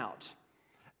come out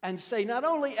and say, not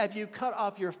only have you cut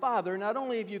off your father, not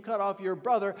only have you cut off your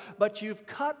brother, but you've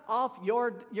cut off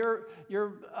your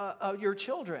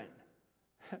children.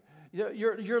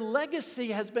 Your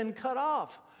legacy has been cut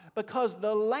off. Because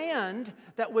the land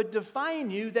that would define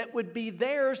you, that would be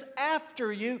theirs after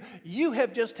you, you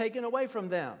have just taken away from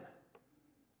them.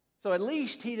 So at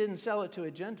least he didn't sell it to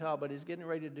a Gentile, but he's getting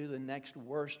ready to do the next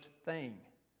worst thing,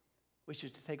 which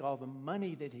is to take all the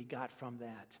money that he got from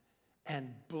that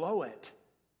and blow it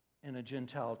in a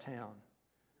Gentile town.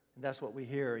 And that's what we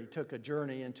hear. He took a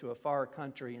journey into a far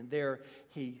country, and there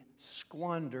he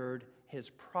squandered his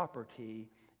property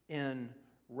in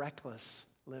reckless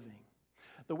living.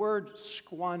 The word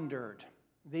squandered,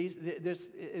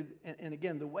 and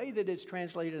again, the way that it's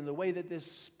translated and the way that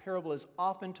this parable is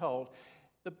often told,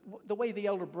 the way the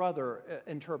elder brother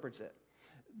interprets it,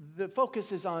 the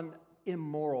focus is on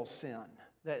immoral sin.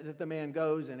 That the man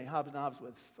goes and he hobnobs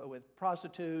with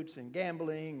prostitutes and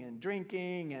gambling and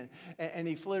drinking and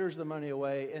he flitters the money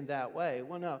away in that way.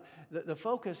 Well, no, the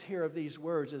focus here of these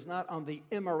words is not on the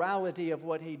immorality of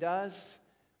what he does.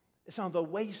 It's on the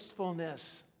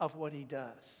wastefulness of what he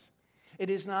does.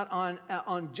 It is not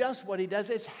on just what he does,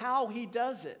 it's how he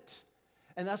does it.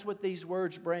 And that's what these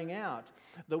words bring out.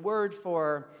 The word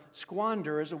for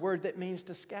squander is a word that means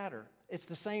to scatter. It's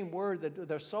the same word that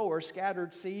the sower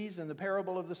scattered seeds in the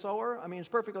parable of the sower. I mean, it's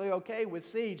perfectly okay with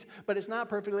seeds, but it's not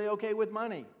perfectly okay with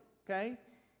money, okay?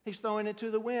 He's throwing it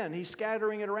to the wind. He's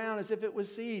scattering it around as if it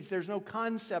was seeds. There's no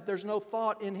concept. There's no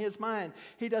thought in his mind.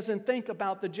 He doesn't think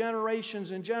about the generations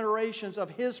and generations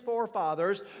of his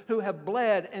forefathers who have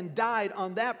bled and died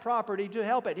on that property to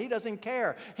help it. He doesn't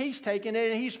care. He's taking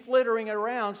it and he's flittering it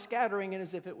around, scattering it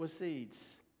as if it was seeds.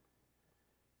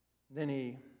 Then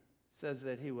he says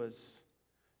that he was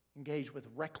engaged with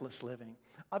reckless living.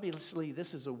 Obviously,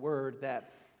 this is a word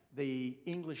that the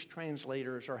English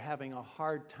translators are having a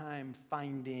hard time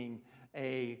finding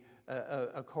a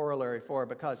corollary for,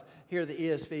 because here the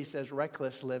ESV says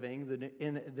reckless living,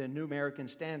 the New American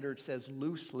Standard says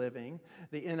loose living,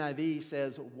 the NIV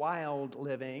says wild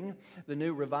living, the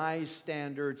New Revised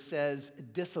Standard says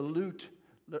dissolute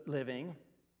living,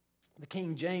 the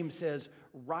King James says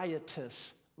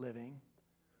riotous living.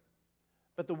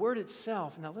 But the word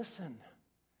itself, now listen,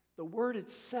 the word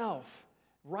itself,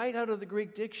 right out of the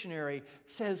Greek dictionary,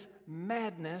 says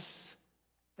madness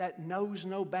that knows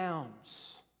no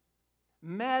bounds.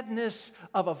 Madness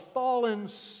of a fallen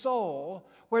soul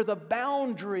where the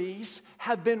boundaries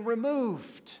have been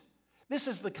removed. This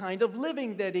is the kind of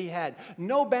living that he had.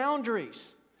 No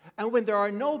boundaries. And when there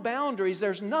are no boundaries,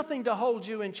 there's nothing to hold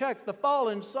you in check. The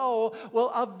fallen soul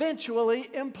will eventually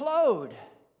implode.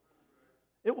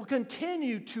 It will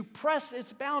continue to press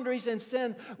its boundaries, and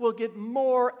sin will get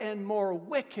more and more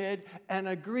wicked and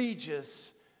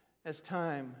egregious as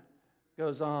time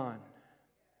goes on.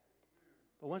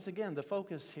 But once again, the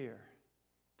focus here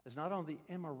is not on the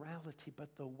immorality,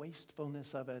 but the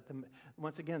wastefulness of it.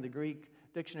 Once again, the Greek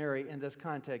dictionary in this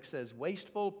context says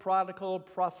wasteful, prodigal,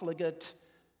 profligate,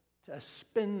 a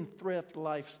spendthrift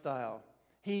lifestyle.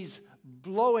 He's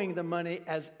blowing the money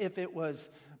as if it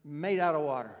was made out of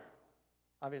water.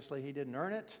 Obviously, he didn't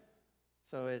earn it,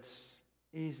 so it's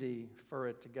easy for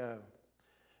it to go.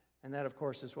 And that, of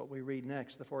course, is what we read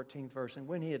next, the 14th verse. And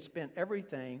when he had spent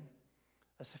everything,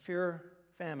 a severe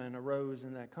famine arose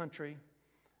in that country,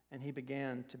 and he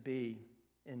began to be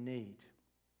in need.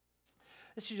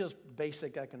 This is just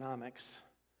basic economics.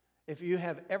 If you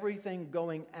have everything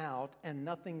going out and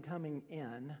nothing coming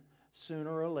in,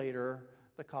 sooner or later,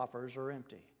 the coffers are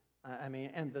empty.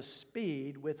 And the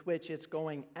speed with which it's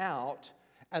going out,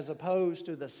 as opposed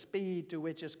to the speed to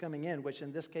which it's coming in, which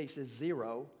in this case is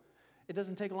 0, it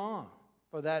doesn't take long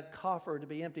for that coffer to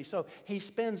be empty. So he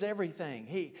spends everything.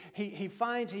 He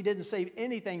finds he didn't save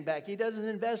anything back. He doesn't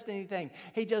invest anything.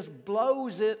 He just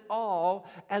blows it all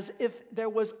as if there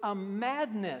was a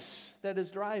madness that is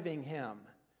driving him.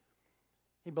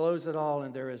 He blows it all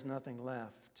and there is nothing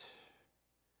left.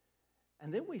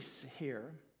 And then we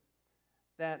hear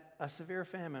that a severe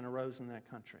famine arose in that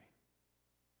country.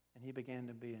 And he began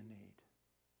to be in need.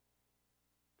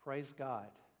 Praise God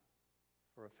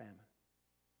for a famine.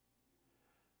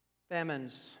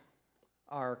 Famines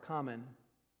are common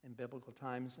in biblical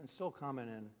times and still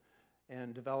common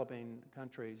in developing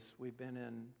countries. We've been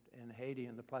in Haiti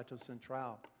and the Plateau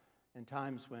Central in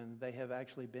times when they have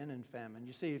actually been in famine.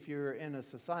 You see, if you're in a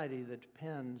society that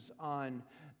depends on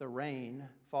the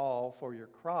rainfall for your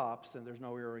crops and there's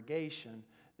no irrigation,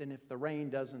 then if the rain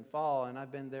doesn't fall, and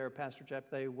I've been there, Pastor Jeff,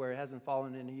 where it hasn't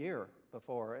fallen in a year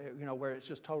before, where it's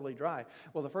just totally dry.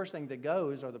 Well, the first thing that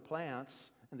goes are the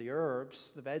plants and the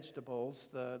herbs, the vegetables,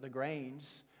 the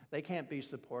grains. They can't be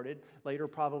supported. Later,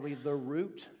 probably the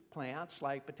root plants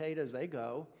like potatoes, they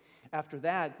go. After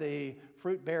that, the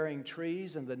fruit-bearing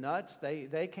trees and the nuts,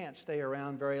 they can't stay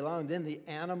around very long. Then the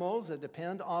animals that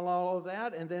depend on all of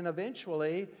that. And then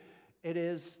eventually, it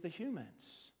is the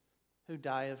humans who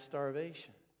die of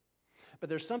starvation. But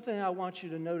there's something I want you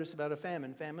to notice about a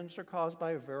famine. Famines are caused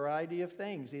by a variety of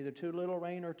things, either too little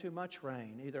rain or too much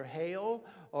rain, either hail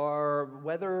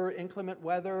or inclement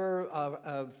weather,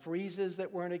 freezes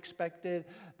that weren't expected,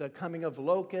 the coming of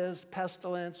locusts,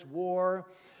 pestilence, war.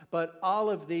 But all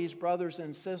of these, brothers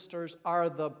and sisters, are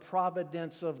the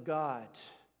providence of God.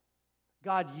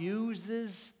 God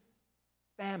uses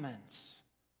famines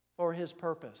for His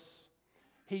purpose.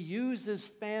 He uses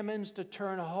famines to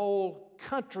turn whole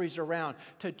countries around,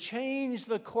 to change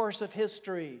the course of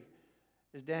history.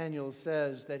 As Daniel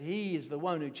says that He is the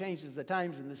one who changes the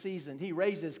times and the seasons. He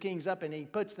raises kings up and He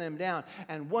puts them down.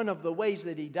 And one of the ways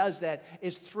that He does that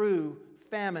is through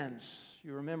famines.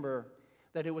 You remember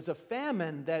that it was a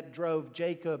famine that drove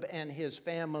Jacob and his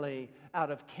family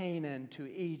out of Canaan to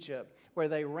Egypt, where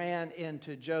they ran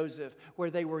into Joseph, where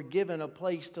they were given a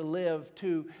place to live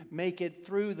to make it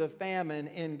through the famine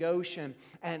in Goshen.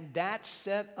 And that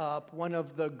set up one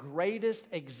of the greatest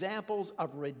examples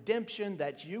of redemption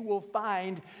that you will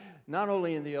find not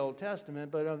only in the Old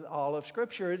Testament, but of all of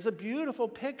Scripture. It's a beautiful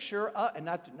picture, and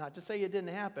not to say it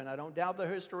didn't happen. I don't doubt the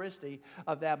historicity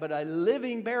of that, but a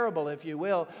living parable, if you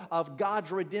will, of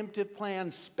God's redemptive plan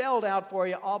spelled out for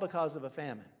you, all because of a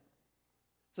famine.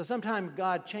 So sometimes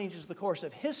God changes the course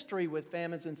of history with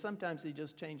famines, and sometimes He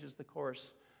just changes the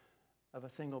course of a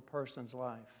single person's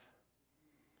life.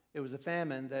 It was a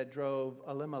famine that drove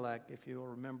Elimelech, if you'll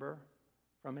remember,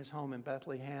 from his home in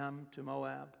Bethlehem to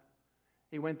Moab.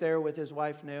 He went there with his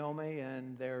wife Naomi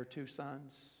and their 2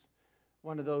 sons.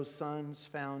 One of those sons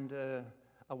found a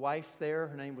wife there.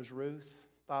 Her name was Ruth.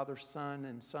 Father, son,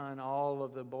 and son. All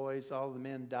of the boys, all of the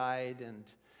men died. And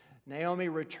Naomi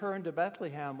returned to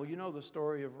Bethlehem. Well, you know the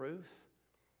story of Ruth.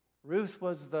 Ruth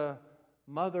was the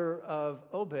mother of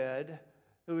Obed,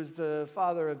 who was the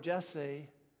father of Jesse,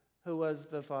 who was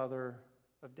the father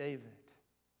of David.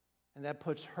 And that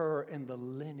puts her in the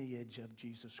lineage of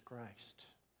Jesus Christ.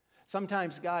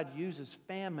 Sometimes God uses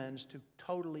famines to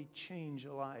totally change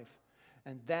a life.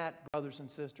 And that, brothers and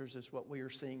sisters, is what we are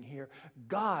seeing here.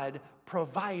 God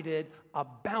provided a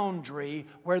boundary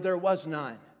where there was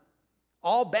none.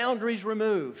 All boundaries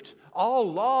removed.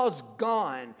 All laws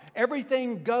gone.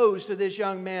 Everything goes to this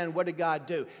young man. What did God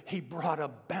do? He brought a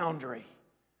boundary.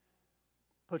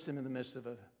 Puts him in the midst of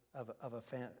a of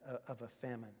a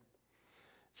famine.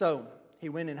 So he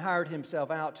went and hired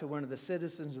himself out to one of the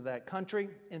citizens of that country.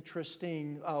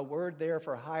 Interesting word there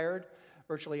for hired.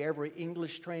 Virtually every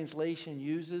English translation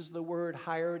uses the word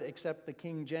hired except the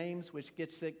King James, which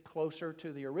gets it closer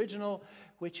to the original,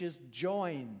 which is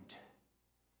joined.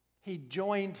 He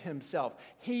joined himself.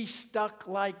 He stuck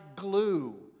like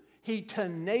glue. He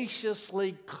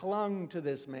tenaciously clung to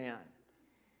this man.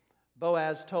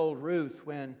 Boaz told Ruth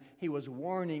when he was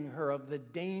warning her of the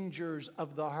dangers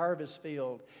of the harvest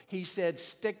field, he said,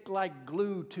 "Stick like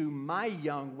glue to my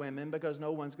young women because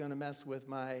no one's going to mess with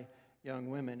my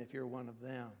young women if you're one of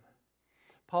them."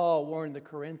 Paul warned the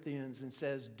Corinthians and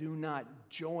says, "Do not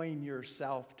join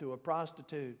yourself to a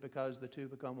prostitute because the two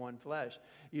become one flesh."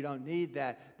 You don't need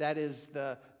that. That is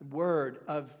the word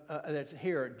of that's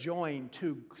here, join,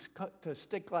 to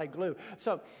stick like glue.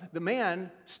 So the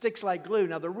man sticks like glue.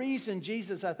 Now the reason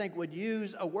Jesus, I think, would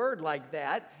use a word like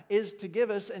that is to give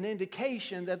us an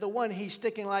indication that the one he's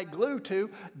sticking like glue to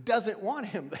doesn't want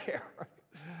him there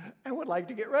and would like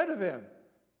to get rid of him.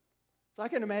 So I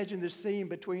can imagine this scene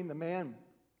between the man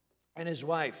and his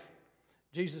wife.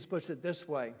 Jesus puts it this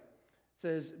way,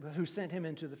 says, who sent him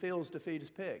into the fields to feed his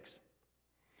pigs.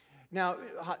 Now,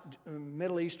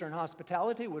 Middle Eastern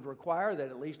hospitality would require that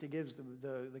at least he gives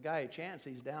the guy a chance.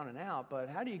 He's down and out. But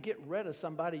how do you get rid of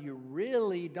somebody you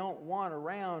really don't want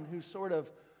around who sort of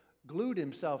glued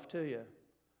himself to you?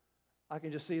 I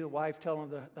can just see the wife telling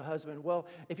the husband, well,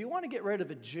 if you want to get rid of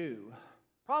a Jew,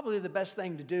 probably the best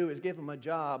thing to do is give him a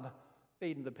job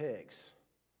feeding the pigs.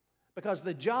 Because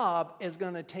the job is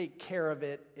going to take care of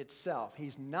it itself.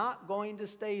 He's not going to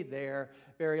stay there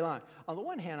very long. On the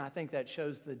one hand, I think that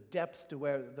shows the depth to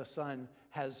where the son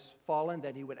has fallen,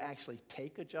 that he would actually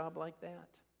take a job like that.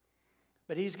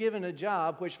 But he's given a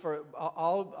job which for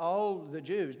all the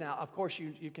Jews. Now, of course,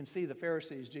 you can see the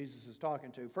Pharisees Jesus is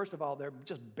talking to. First of all, they're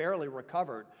just barely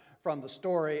recovered from the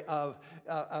story of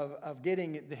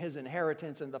getting his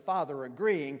inheritance and the father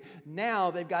agreeing. Now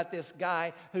they've got this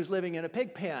guy who's living in a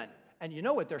pig pen. And you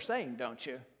know what they're saying, don't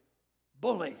you?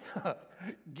 Bully.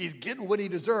 He's getting what he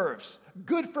deserves.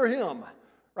 Good for him,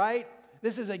 right?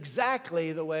 This is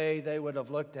exactly the way they would have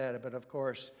looked at it. But of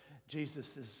course,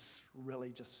 Jesus is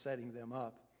really just setting them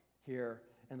up here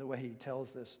in the way he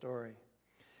tells this story.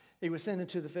 He was sent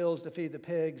into the fields to feed the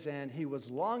pigs, and he was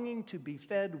longing to be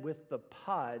fed with the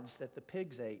pods that the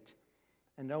pigs ate,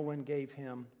 and no one gave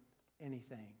him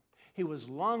anything. He was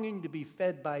longing to be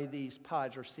fed by these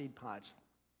pods or seed pods.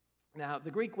 Now,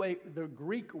 the Greek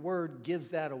word gives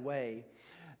that away.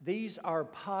 These are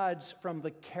pods from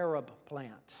the carob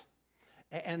plant,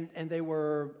 and they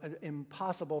were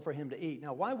impossible for him to eat.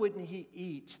 Now, why wouldn't he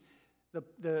eat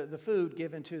the food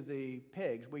given to the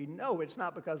pigs? We know it's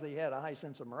not because he had a high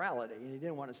sense of morality and he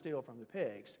didn't want to steal from the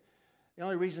pigs. The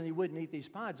only reason he wouldn't eat these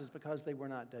pods is because they were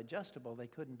not digestible. They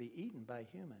couldn't be eaten by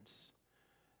humans.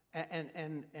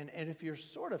 And if you're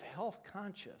sort of health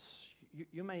conscious,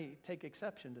 you may take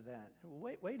exception to that.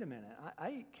 Wait a minute.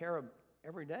 I eat carob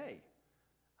every day.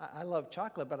 I love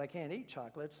chocolate, but I can't eat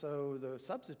chocolate, so the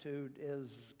substitute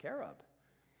is carob.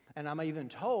 And I'm even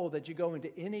told that you go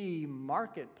into any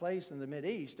marketplace in the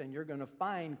Mideast and you're going to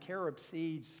find carob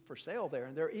seeds for sale there.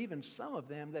 And there are even some of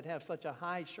them that have such a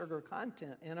high sugar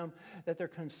content in them that they're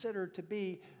considered to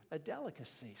be a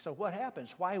delicacy. So what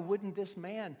happens? Why wouldn't this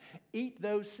man eat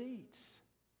those seeds?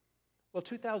 Well,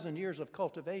 2,000 years of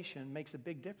cultivation makes a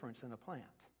big difference in a plant.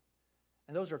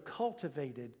 And those are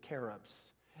cultivated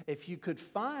carobs. If you could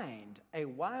find a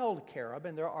wild carob,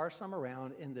 and there are some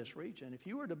around in this region, if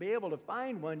you were to be able to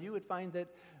find one, you would find that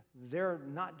they're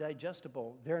not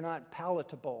digestible, they're not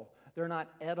palatable, they're not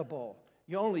edible.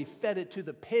 You only fed it to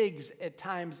the pigs at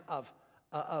times of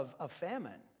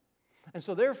famine. And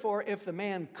so therefore, if the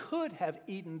man could have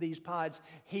eaten these pods,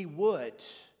 he would.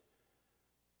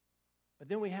 But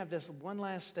then we have this one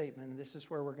last statement, and this is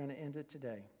where we're going to end it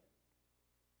today.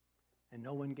 And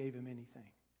no one gave him anything.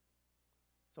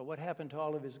 So what happened to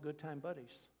all of his good time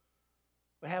buddies?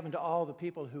 What happened to all the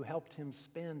people who helped him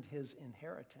spend his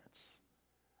inheritance?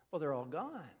 Well, they're all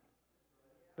gone.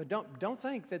 But don't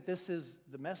think that this is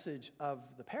the message of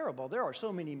the parable. There are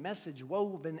so many messages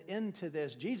woven into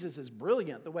this. Jesus is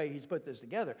brilliant the way he's put this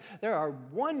together. There are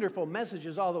wonderful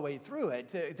messages all the way through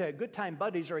it. The good time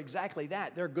buddies are exactly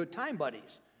that. They're good time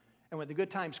buddies. And when the good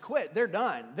times quit, they're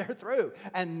done. They're through.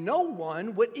 And no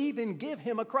one would even give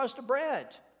him a crust of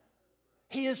bread.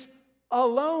 He is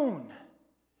alone.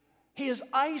 He has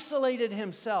isolated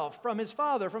himself from his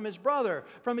father, from his brother,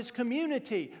 from his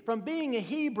community, from being a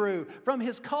Hebrew, from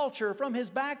his culture, from his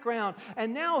background.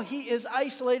 And now he is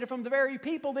isolated from the very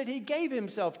people that he gave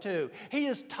himself to. He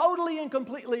is totally and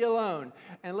completely alone.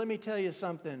 And let me tell you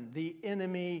something, the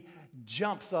enemy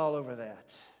jumps all over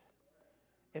that.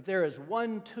 If there is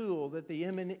one tool that the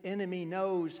enemy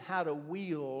knows how to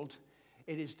wield,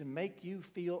 it is to make you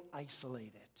feel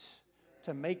isolated,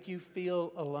 to make you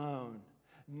feel alone.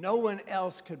 No one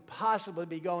else could possibly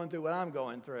be going through what I'm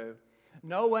going through.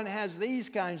 No one has these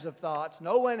kinds of thoughts.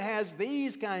 No one has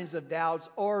these kinds of doubts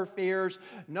or fears.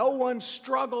 No one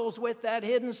struggles with that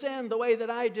hidden sin the way that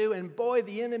I do. And boy,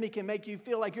 the enemy can make you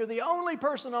feel like you're the only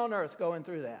person on earth going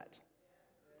through that.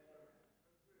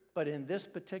 But in this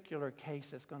particular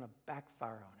case, it's going to backfire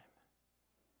on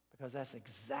him, because that's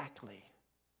exactly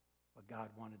what God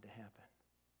wanted to happen.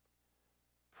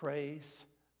 Praise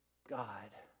God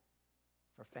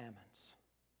for famines.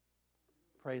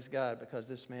 Praise God, because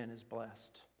this man is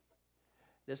blessed.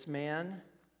 This man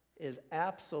is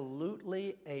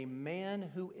absolutely a man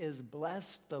who is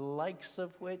blessed, the likes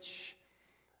of which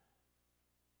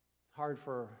it's hard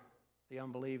for the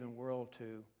unbelieving world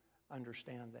to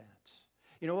understand that.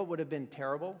 You know what would have been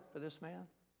terrible for this man?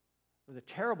 Well, the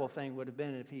terrible thing would have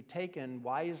been if he'd taken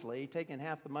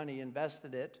half the money,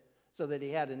 invested it, so that he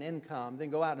had an income, then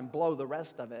go out and blow the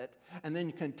rest of it, and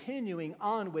then continuing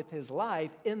on with his life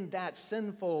in that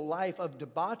sinful life of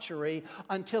debauchery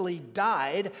until he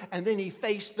died, and then he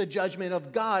faced the judgment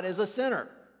of God as a sinner.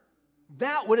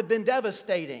 That would have been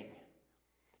devastating.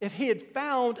 If he had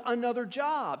found another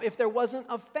job, if there wasn't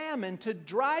a famine to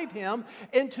drive him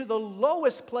into the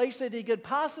lowest place that he could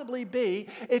possibly be,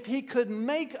 if he could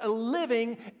make a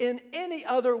living in any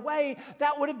other way,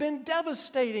 that would have been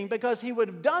devastating, because he would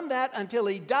have done that until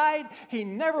he died. He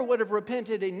never would have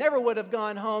repented. He never would have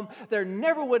gone home. There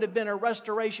never would have been a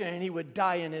restoration, and he would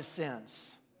die in his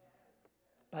sins.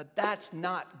 But that's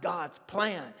not God's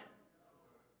plan.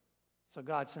 So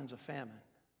God sends a famine.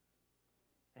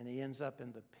 And he ends up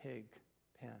in the pig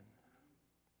pen.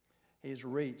 He's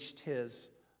reached his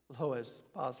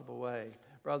lowest possible way.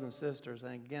 Brothers and sisters,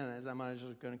 and again, as I'm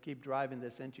just going to keep driving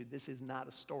this into you, this is not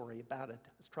a story about a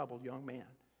troubled young man.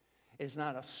 It's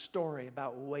not a story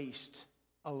about waste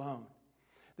alone.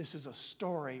 This is a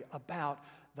story about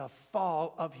the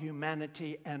fall of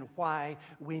humanity and why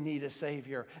we need a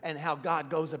Savior and how God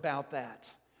goes about that.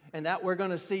 And that we're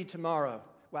going to see tomorrow.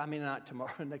 Well, I mean, not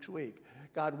tomorrow, next week,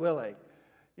 God willing.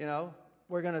 You know,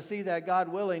 we're going to see that, God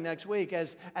willing, next week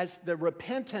as the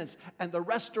repentance and the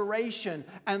restoration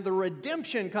and the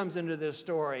redemption comes into this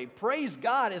story. Praise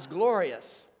God is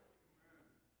glorious.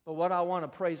 But what I want to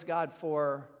praise God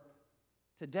for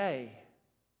today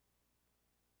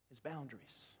is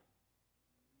boundaries.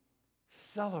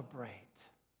 Celebrate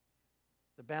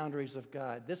the boundaries of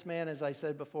God. This man, as I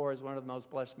said before, is one of the most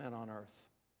blessed men on earth.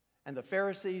 And the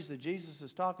Pharisees that Jesus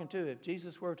is talking to, if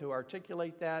Jesus were to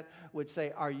articulate that, would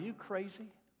say, "Are you crazy?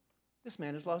 This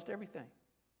man has lost everything.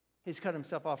 He's cut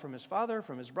himself off from his father,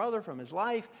 from his brother, from his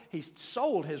life. He's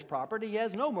sold his property. He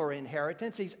has no more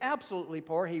inheritance. He's absolutely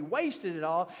poor. He wasted it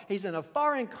all. He's in a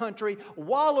foreign country,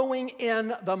 wallowing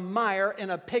in the mire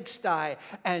in a pigsty.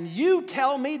 And you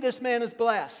tell me this man is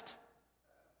blessed?"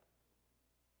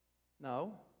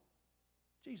 No,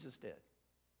 Jesus did.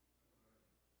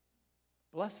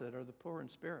 Blessed are the poor in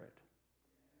spirit,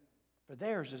 for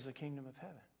theirs is the kingdom of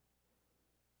heaven.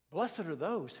 Blessed are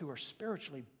those who are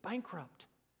spiritually bankrupt.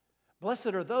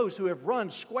 Blessed are those who have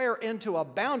run square into a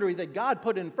boundary that God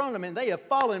put in front of them, and they have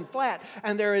fallen flat,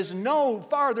 and there is no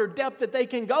farther depth that they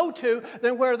can go to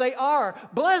than where they are.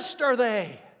 Blessed are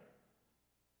they,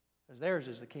 because theirs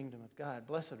is the kingdom of God.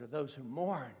 Blessed are those who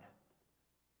mourn.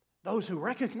 Those who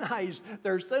recognize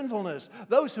their sinfulness.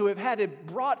 Those who have had it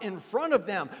brought in front of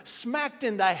them, smacked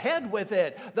in the head with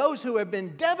it. Those who have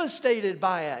been devastated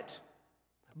by it.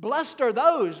 Blessed are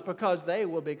those, because they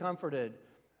will be comforted.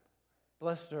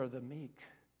 Blessed are the meek.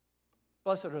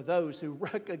 Blessed are those who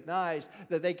recognize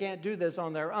that they can't do this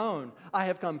on their own. I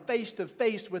have come face to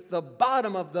face with the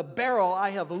bottom of the barrel. I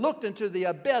have looked into the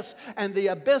abyss, and the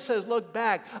abyss has looked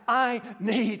back. I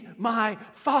need my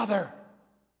Father.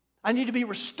 I need to be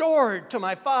restored to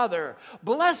my Father.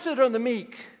 Blessed are the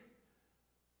meek,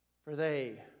 for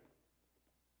they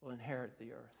will inherit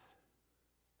the earth.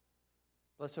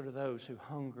 Blessed are those who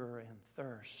hunger and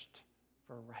thirst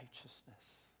for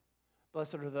righteousness.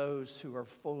 Blessed are those who are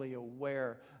fully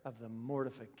aware of the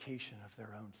mortification of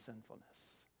their own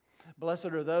sinfulness. Blessed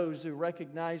are those who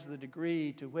recognize the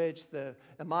degree to which the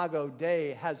Imago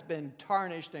Dei has been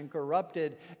tarnished and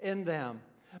corrupted in them.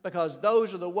 Because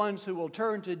those are the ones who will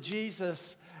turn to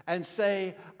Jesus and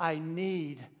say, I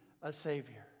need a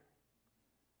Savior.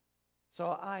 So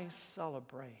I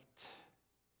celebrate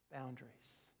boundaries.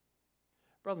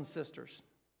 Brothers and sisters,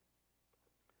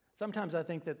 sometimes I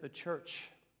think that the church,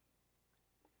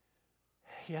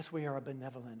 yes, we are a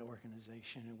benevolent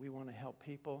organization and we want to help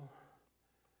people,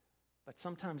 but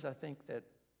sometimes I think that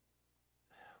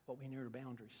what we need are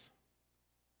boundaries.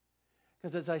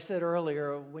 Because as I said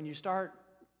earlier, when you start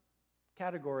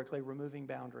categorically removing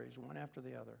boundaries one after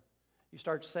the other, you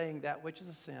start saying that which is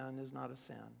a sin is not a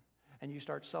sin. And you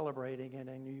start celebrating it,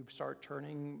 and you start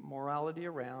turning morality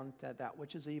around, that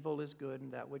which is evil is good,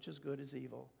 and that which is good is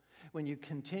evil. When you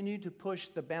continue to push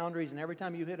the boundaries, and every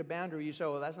time you hit a boundary, you say,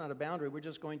 well, that's not a boundary, we're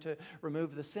just going to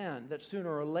remove the sin, that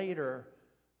sooner or later,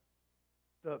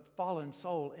 the fallen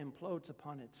soul implodes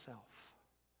upon itself.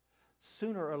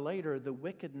 Sooner or later, the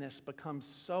wickedness becomes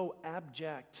so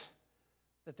abject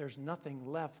that there's nothing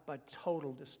left but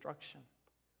total destruction.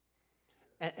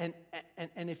 And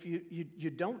if you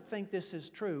don't think this is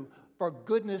true, for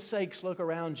goodness sakes, look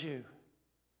around you.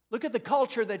 Look at the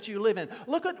culture that you live in.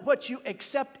 Look at what you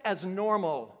accept as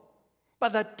normal. By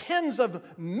the tens of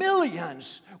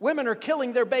millions, women are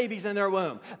killing their babies in their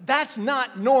womb. That's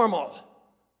not normal.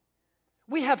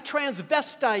 We have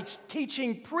transvestites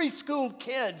teaching preschool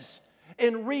kids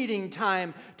in reading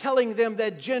time, telling them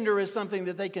that gender is something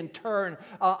that they can turn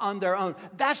on their own.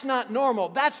 That's not normal.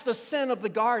 That's the sin of the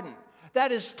garden.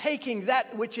 That is taking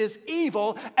that which is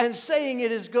evil and saying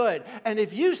it is good. And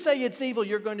if you say it's evil,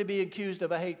 you're going to be accused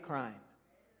of a hate crime.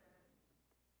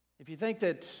 If you think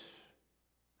that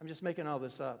I'm just making all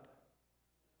this up,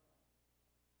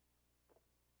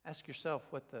 ask yourself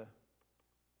what the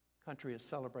country is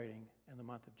celebrating in the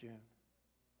month of June.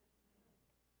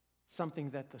 Something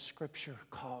that the Scripture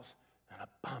calls an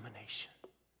abomination.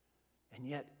 And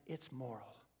yet it's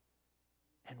moral.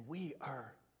 And we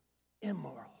are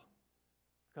immoral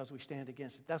because we stand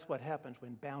against it. That's what happens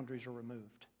when boundaries are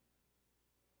removed.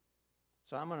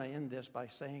 So I'm going to end this by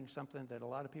saying something that a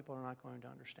lot of people are not going to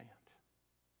understand.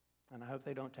 And I hope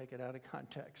they don't take it out of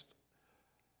context.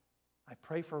 I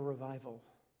pray for revival.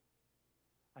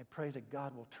 I pray that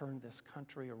God will turn this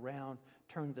country around,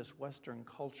 turn this Western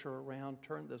culture around,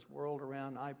 turn this world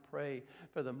around. I pray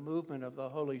for the movement of the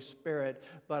Holy Spirit,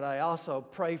 but I also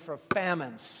pray for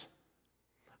famines.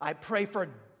 I pray for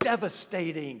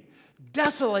devastating,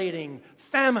 desolating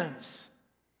famines.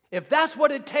 If that's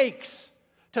what it takes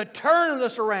to turn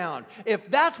this around,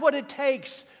 if that's what it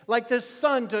takes, like this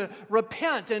son, to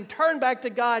repent and turn back to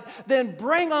God, then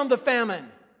bring on the famine.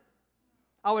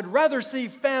 I would rather see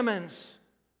famines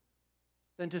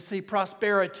than to see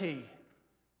prosperity,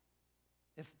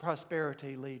 if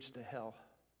prosperity leads to hell.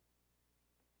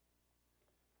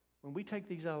 When we take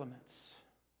these elements,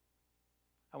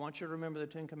 I want you to remember the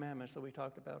Ten Commandments that we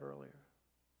talked about earlier.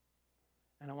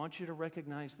 And I want you to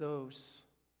recognize those.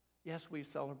 Yes, we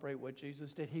celebrate what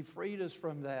Jesus did. He freed us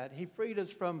from that. He freed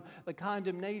us from the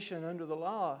condemnation under the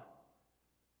law.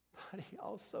 But He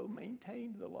also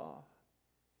maintained the law.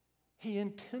 He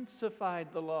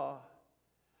intensified the law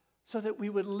so that we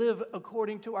would live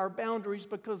according to our boundaries,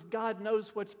 because God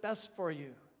knows what's best for you.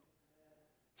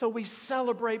 So we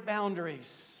celebrate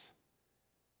boundaries.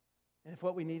 And if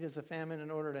what we need is a famine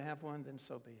in order to have one, then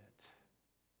so be it.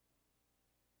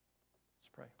 Let's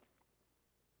pray.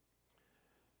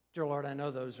 Dear Lord, I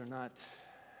know those are not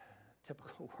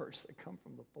typical words that come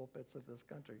from the pulpits of this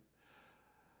country.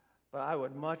 But I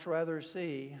would much rather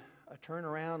see a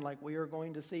turnaround like we are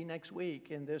going to see next week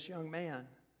in this young man.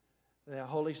 The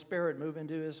Holy Spirit move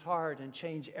into his heart and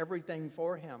change everything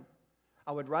for him.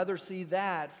 I would rather see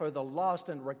that for the lost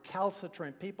and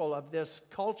recalcitrant people of this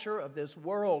culture, of this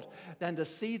world, than to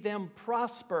see them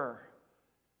prosper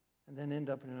and then end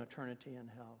up in an eternity in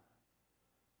hell.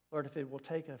 Lord, if it will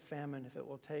take a famine, if it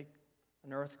will take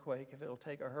an earthquake, if it will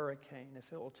take a hurricane,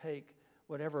 if it will take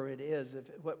whatever it is,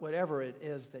 whatever it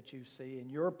is that you see, in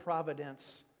your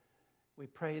providence, we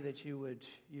pray that you would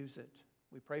use it.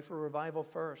 We pray for revival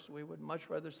first. We would much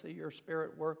rather see your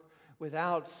Spirit work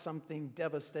without something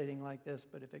devastating like this.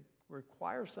 But if it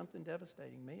requires something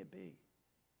devastating, may it be.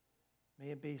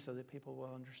 May it be so that people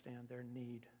will understand their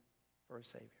need for a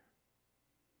Savior.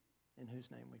 In whose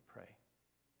name we pray.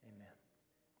 Amen.